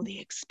like, "Oh, the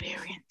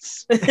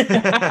experience,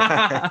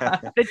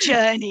 the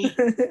journey."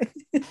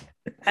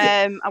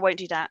 I won't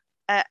do that.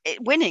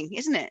 Winning,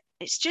 isn't it?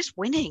 It's just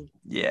winning.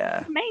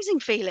 Yeah. Amazing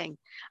feeling.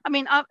 I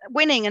mean,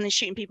 winning and then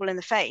shooting people in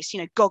the face,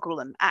 goggle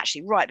them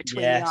actually right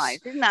between the eyes.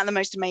 Isn't that the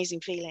most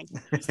amazing feeling?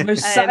 It's the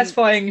most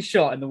satisfying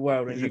shot in the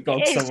world when you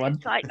gog someone.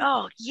 It's like,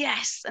 oh,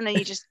 yes. And then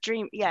you just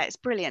dream. Yeah, it's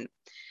brilliant.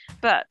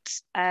 But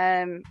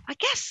I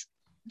guess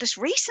just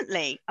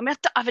recently, I mean,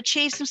 I've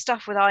achieved some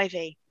stuff with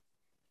ivy.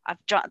 I've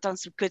done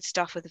some good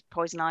stuff with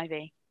poison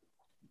ivy.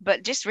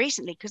 But just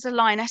recently, because of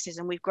lionesses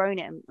and we've grown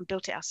it and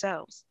built it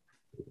ourselves.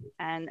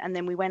 And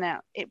then we went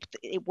out, it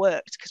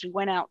worked because we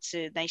went out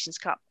to Nations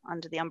Cup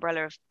under the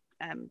umbrella of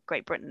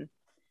Great Britain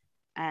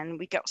and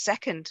we got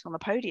second on the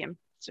podium.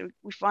 So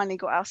we finally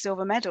got our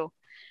silver medal.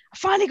 I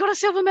finally got a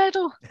silver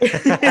medal. And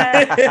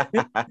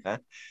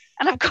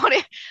I've got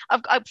it. I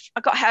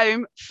got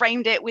home,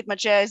 framed it with my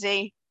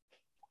jersey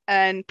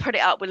and put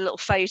it up with a little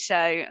photo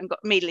and got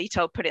immediately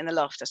told, put it in the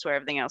loft. That's where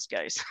everything else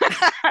goes.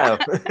 Oh.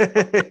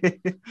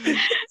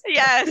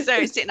 Yeah,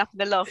 so sitting up in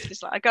the loft,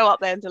 it's like I go up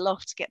there in the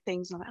loft to get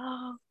things and I'm like,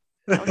 oh,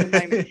 that was a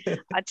moment.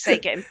 I'd say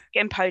getting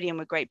podium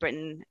with Great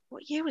Britain.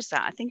 What year was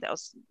that? I think that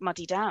was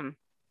Muddy Dam,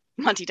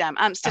 Amsterdam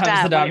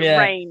when it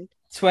rained.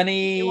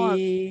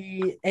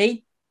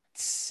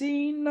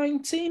 2018,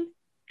 19?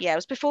 Yeah, it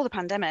was before the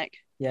pandemic.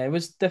 Yeah, it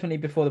was definitely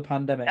before the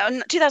pandemic.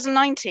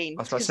 2019.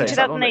 I was about to say,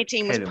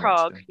 2018 was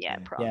Prague. Yeah,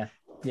 Prague.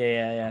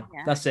 Yeah.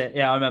 That's it.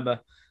 Yeah, I remember.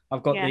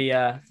 I've got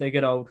the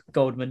good old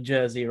Goldman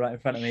jersey right in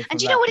front of me. And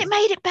do you know what? It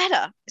made it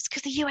better. It's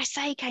because the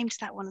USA came to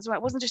that one as well.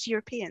 It wasn't just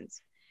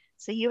Europeans.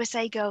 So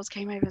USA girls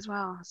came over as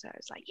well. So it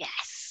was like,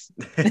 yes.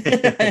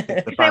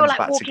 They were like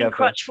walking together,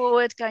 crutch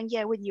forward, going,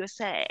 yeah, with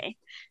USA.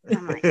 And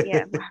I'm like,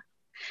 yeah,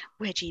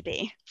 we're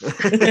GB. We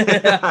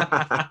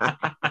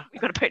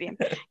got a podium.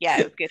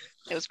 Yeah, it was good.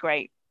 It was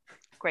great.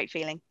 Great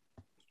feeling.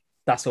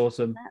 That's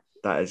awesome.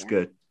 That is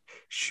good.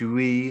 Should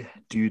we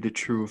do the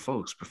true or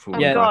false before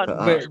we wrap it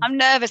up? I'm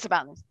nervous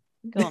about this.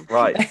 Go on.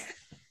 Right.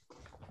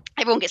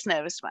 Everyone gets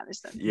nervous about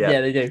this then. Yeah,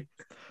 they do.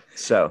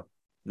 So,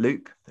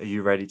 Luke, are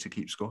you ready to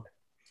keep score?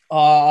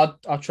 I'll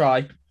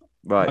try.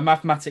 Right. My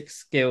mathematics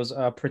skills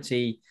are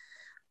pretty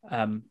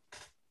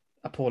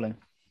appalling.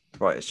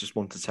 Right, it's just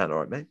 1 to 10, all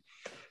right, mate?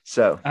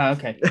 So.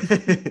 Okay.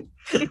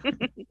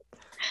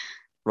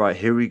 Right,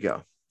 here we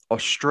go.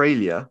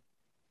 Australia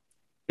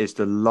is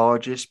the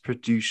largest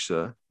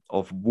producer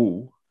of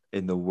wool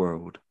in the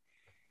world.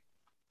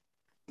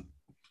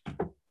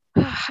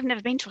 I've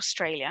never been to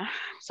Australia,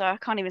 so I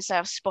can't even say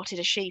I've spotted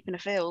a sheep in a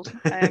field.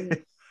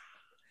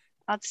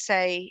 I'd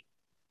say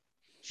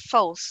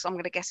false. I'm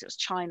going to guess it was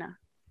China.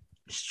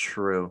 It's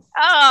true.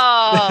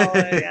 Oh,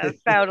 yeah,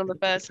 failed on the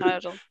first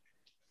hurdle.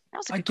 That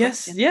was a good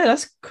question. Yeah,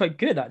 that's quite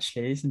good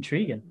actually. It's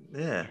intriguing.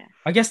 Yeah.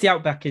 I guess the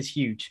outback is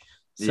huge.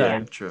 So. Yeah,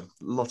 true. A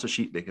lot of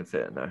sheep they can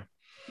fit in there.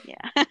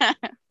 Yeah.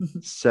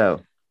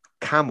 So,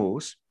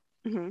 camels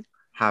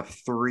have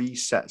 3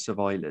 sets of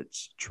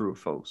eyelids. True or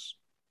false?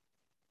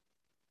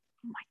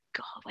 Oh my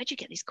God, where'd you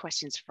get these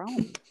questions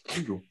from?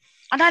 Google.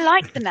 And I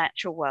like the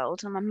natural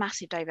world. I'm a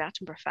massive David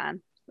Attenborough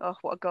fan. Oh,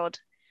 what a god.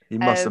 He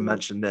must have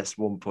mentioned this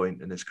one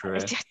point in his career.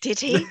 Did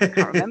he? I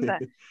can't remember.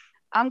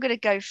 I'm going to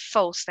go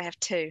false. They have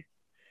 2.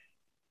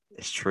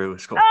 It's true.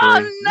 It's got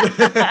 3.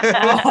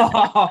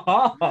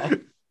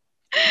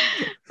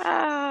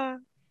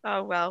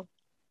 Oh, well.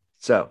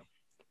 So,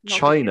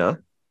 China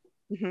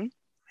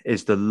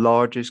is the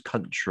largest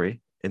country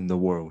in the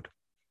world.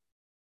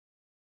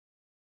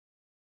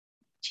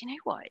 Do you know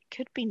what? It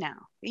could be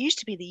now. It used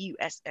to be the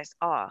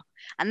USSR,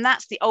 and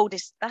that's the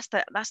oldest. That's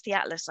the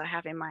atlas I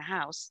have in my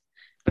house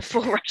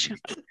before Russia.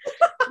 Can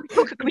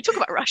we talk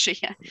about Russia?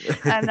 Yeah.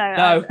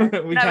 No,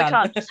 we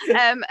can't.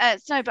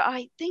 No, but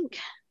I think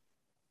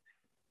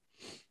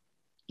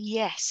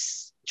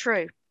yes,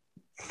 true.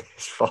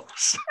 It's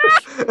false.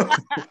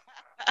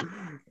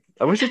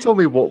 I wish you told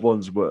me what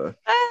ones were.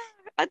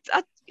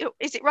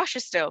 Is it Russia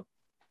still?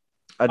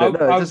 I don't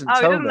know. It doesn't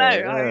tell me.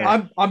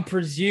 Yeah. I'm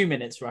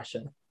presuming it's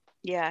Russia.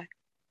 Yeah,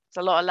 it's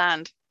a lot of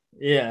land.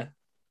 Yeah.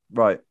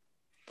 Right.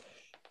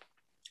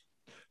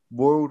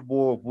 World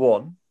War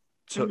One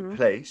took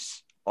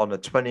place on the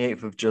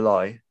 28th of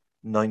July,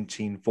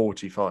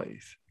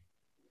 1945.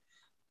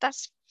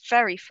 That's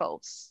very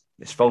false.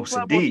 It's false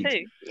World indeed. War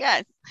II.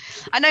 Yes.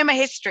 I know my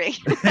history.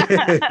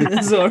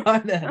 That's all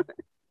right now.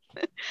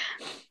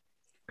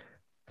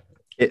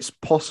 It's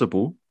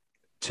possible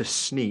to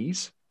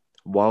sneeze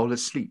while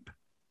asleep.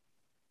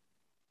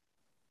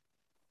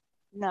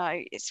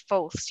 No, it's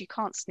false. You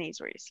can't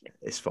sneeze while you sleep.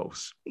 It's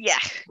false. Yeah.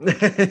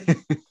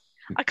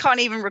 I can't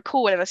even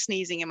recall ever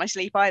sneezing in my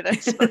sleep either.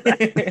 So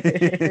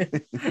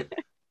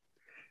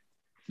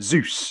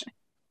Zeus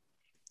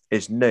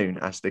is known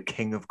as the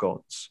king of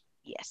gods.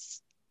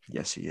 yes.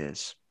 Yes, he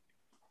is.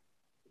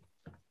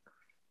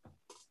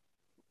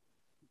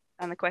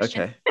 And the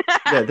question? Okay.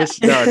 Yeah,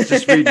 just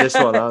read this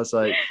one. I was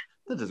like,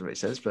 that doesn't make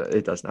sense, but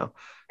it does now.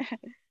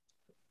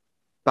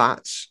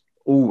 Bats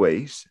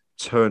always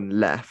turn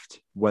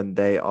left when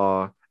they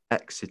are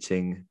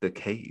exiting the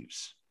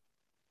caves.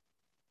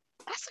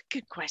 That's a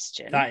good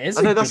question. That is.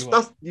 I know that's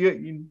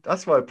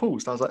why I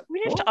paused. I was like,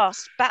 We have what? to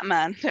ask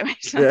Batman.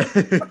 Yeah.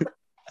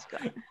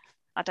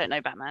 I don't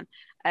know Batman.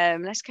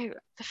 Let's go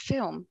the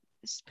film.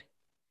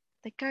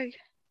 I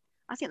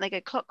think they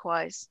go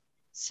clockwise.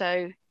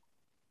 So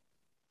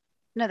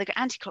no, they go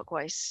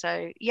anti-clockwise.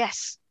 So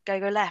yes, go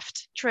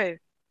left. True.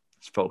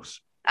 It's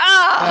false.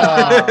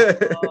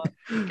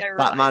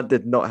 Batman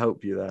did not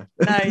help you there.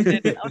 No, he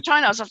didn't. I was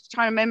trying to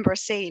remember a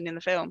scene in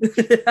the film.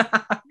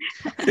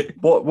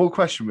 What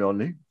question are we on,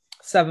 Luke?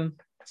 7.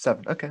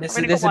 Okay.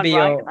 This will be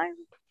your.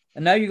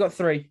 And now you got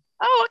 3.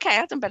 Oh, okay.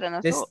 I've done better than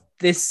I thought.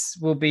 This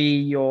will be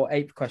your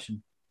 8th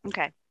question.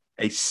 Okay.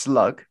 A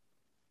slug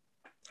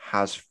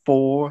has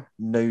 4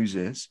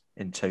 noses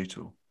in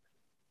total.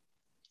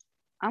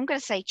 I'm going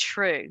to say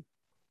true.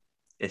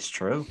 It's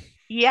true.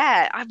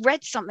 Yeah, I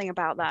read something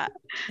about that.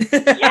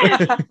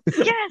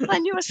 Yes, I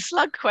knew a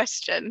slug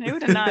question. Who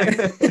would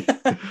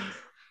have known?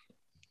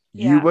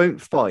 You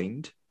won't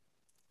find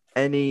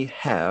any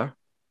hair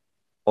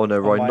on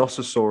a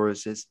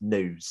rhinoceros's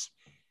nose.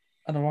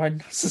 On a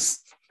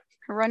rhinoceros.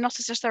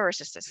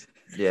 Rhinoceros.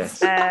 Yes.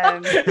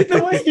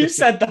 The way you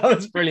said that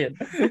was brilliant.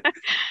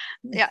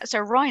 Yeah, so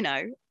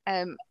rhino,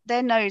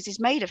 their nose is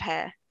made of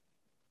hair,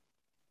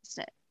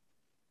 isn't it?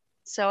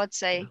 So I'd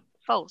say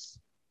false.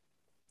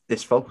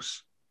 It's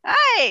false.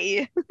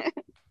 Hey! Yes,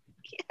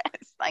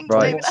 thanks.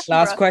 Right. David.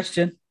 Last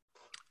question.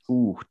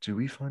 Ooh, do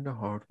we find a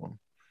hard one?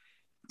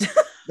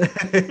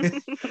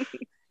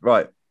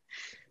 Right.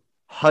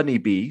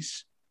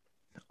 Honeybees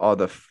are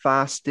the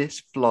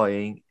fastest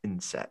flying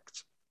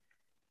insect.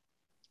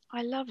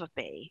 I love a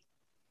bee.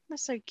 They're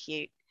so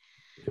cute.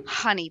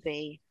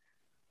 Honeybee.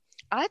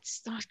 They're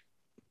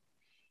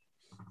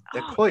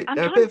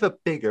a bit of a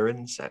bigger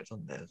insect,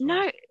 aren't they?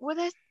 No,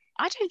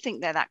 I don't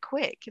think they're that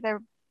quick. They're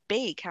a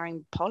bee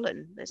carrying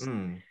pollen.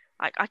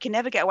 I can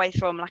never get away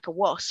from like a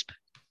wasp.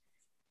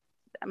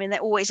 I mean, they're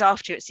always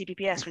after you at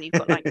CPPS when you've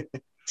got like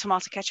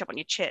tomato ketchup on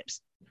your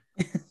chips.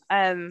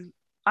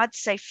 I'd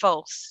say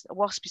false. A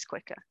wasp is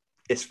quicker.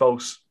 It's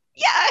false.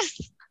 Yes.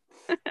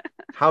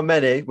 How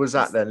many was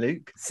that then,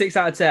 Luke? 6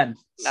 out of 10.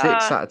 6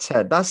 out of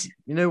 10. That's,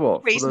 you know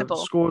what? Reasonable.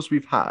 For the scores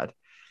we've had,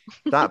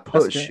 that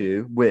puts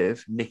you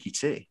with Nikki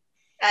T.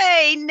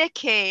 Hey,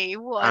 Nikki.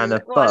 And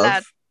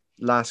above,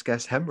 last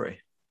guest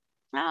Henry.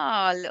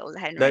 Oh, little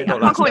Henry. No, I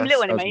can't call him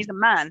little anymore. He's a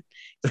man.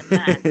 He's a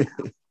man.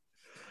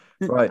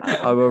 Right.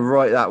 I will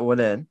write that one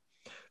in.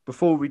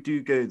 Before we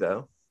do go,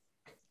 though,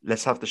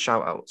 let's have the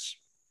shout outs.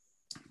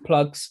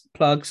 Plugs.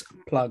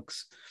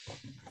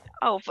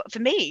 Oh, for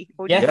me?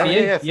 Yeah, for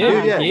you.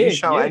 You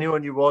shout out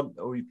anyone you want,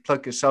 or you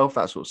plug yourself,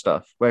 that sort of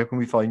stuff. Where can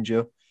we find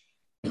you?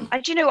 Do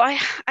you know, I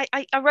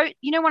wrote,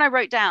 when I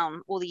wrote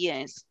down all the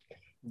years.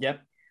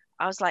 Yep.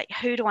 I was like,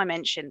 who do I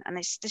mention? And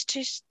there's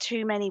just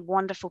too many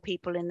wonderful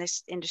people in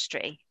this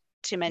industry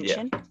to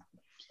mention. Yeah.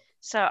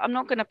 So I'm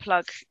not going to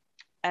plug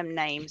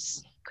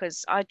names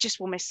because I just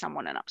will miss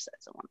someone and upset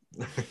someone.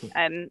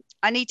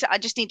 I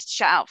just need to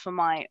shout out for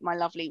my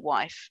lovely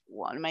wife.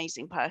 What an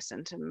amazing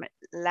person to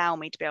allow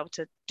me to be able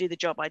to do the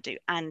job I do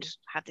and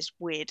have this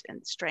weird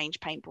and strange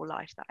paintball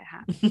life that I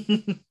have.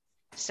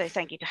 So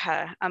thank you to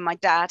her and my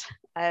dad.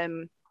 I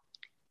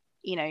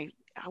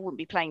wouldn't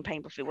be playing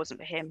paintball if it wasn't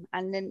for him.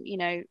 And then,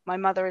 my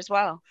mother as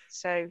well.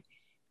 So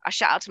I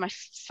shout out to my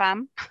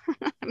fam.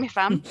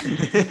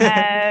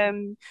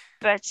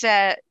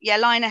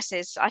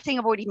 Lionesses. I think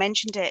I've already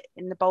mentioned it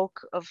in the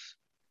bulk of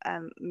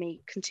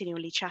me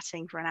continually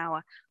chatting for an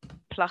hour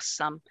plus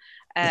some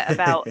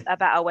about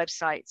our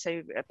website.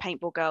 So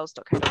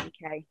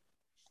paintballgirls.co.uk.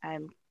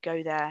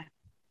 Go there.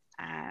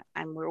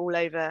 And we're all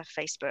over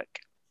Facebook.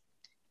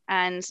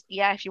 And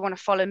if you want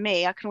to follow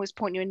me, I can always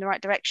point you in the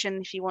right direction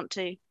if you want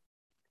to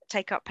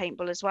take up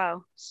paintball as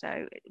well.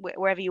 So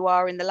wherever you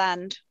are in the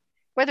land,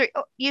 whether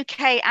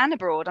UK and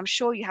abroad, I'm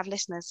sure you have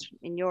listeners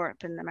in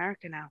Europe and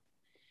America now.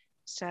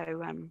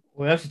 So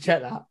we'll have to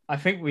check that. I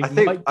think we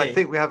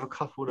have a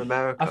couple in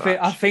America.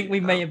 I think we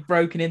may have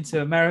broken into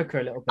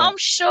America a little bit. I'm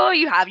sure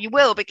you have. You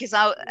will, because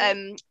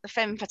the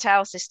Femme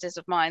Fatale sisters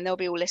of mine, they'll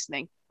be all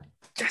listening.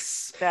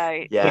 Yes.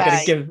 So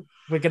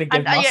we're gonna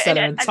give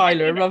Marcella and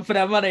Tyler a run for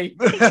their money.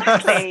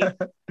 Exactly.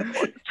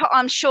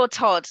 I'm sure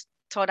Todd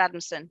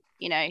Adamson,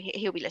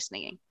 he'll be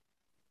listening.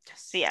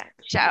 So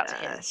shout out to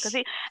him, because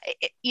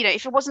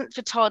if it wasn't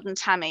for Todd and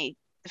Tammy,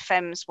 the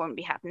Femmes won't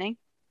be happening.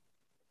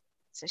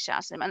 So shout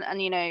out to them. And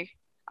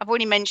I've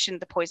already mentioned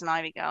the Poison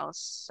Ivy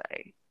girls. So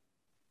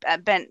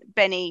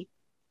Benny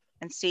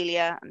and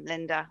Celia and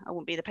Linda, I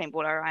wouldn't be the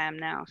paintballer I am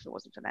now if it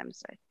wasn't for them.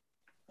 So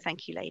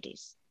thank you,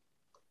 ladies.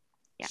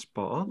 Yeah,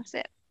 spot on. That's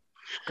it.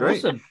 Great.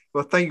 Awesome.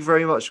 Well, thank you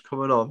very much for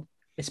coming on.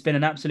 It's been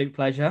an absolute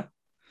pleasure.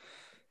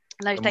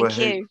 No, thank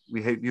you.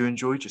 We hope you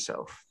enjoyed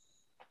yourself.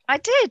 I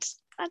did.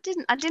 I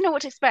didn't know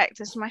what to expect.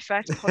 This is my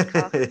first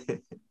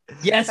podcast.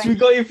 Yes, we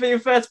got you for your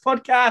first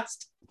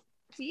podcast.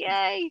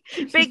 Yay.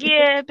 Big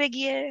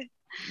year.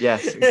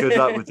 Yes, and good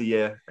luck with the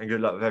year and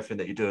good luck with everything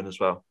that you're doing as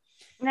well.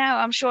 No,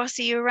 I'm sure I'll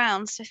see you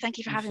around. So thank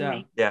you for having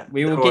me. Yeah.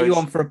 We will get you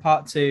on for a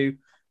part 2,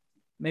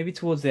 maybe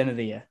towards the end of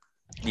the year.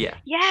 Yeah.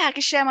 Yeah, I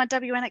can share my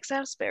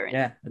WNXL spirit.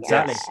 Yeah,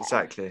 exactly. Yes,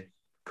 exactly.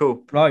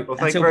 Cool. Right, Well,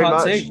 thank until you very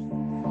part much. 2.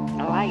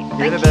 All right. See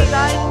you in Thank a you, bit.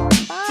 guys.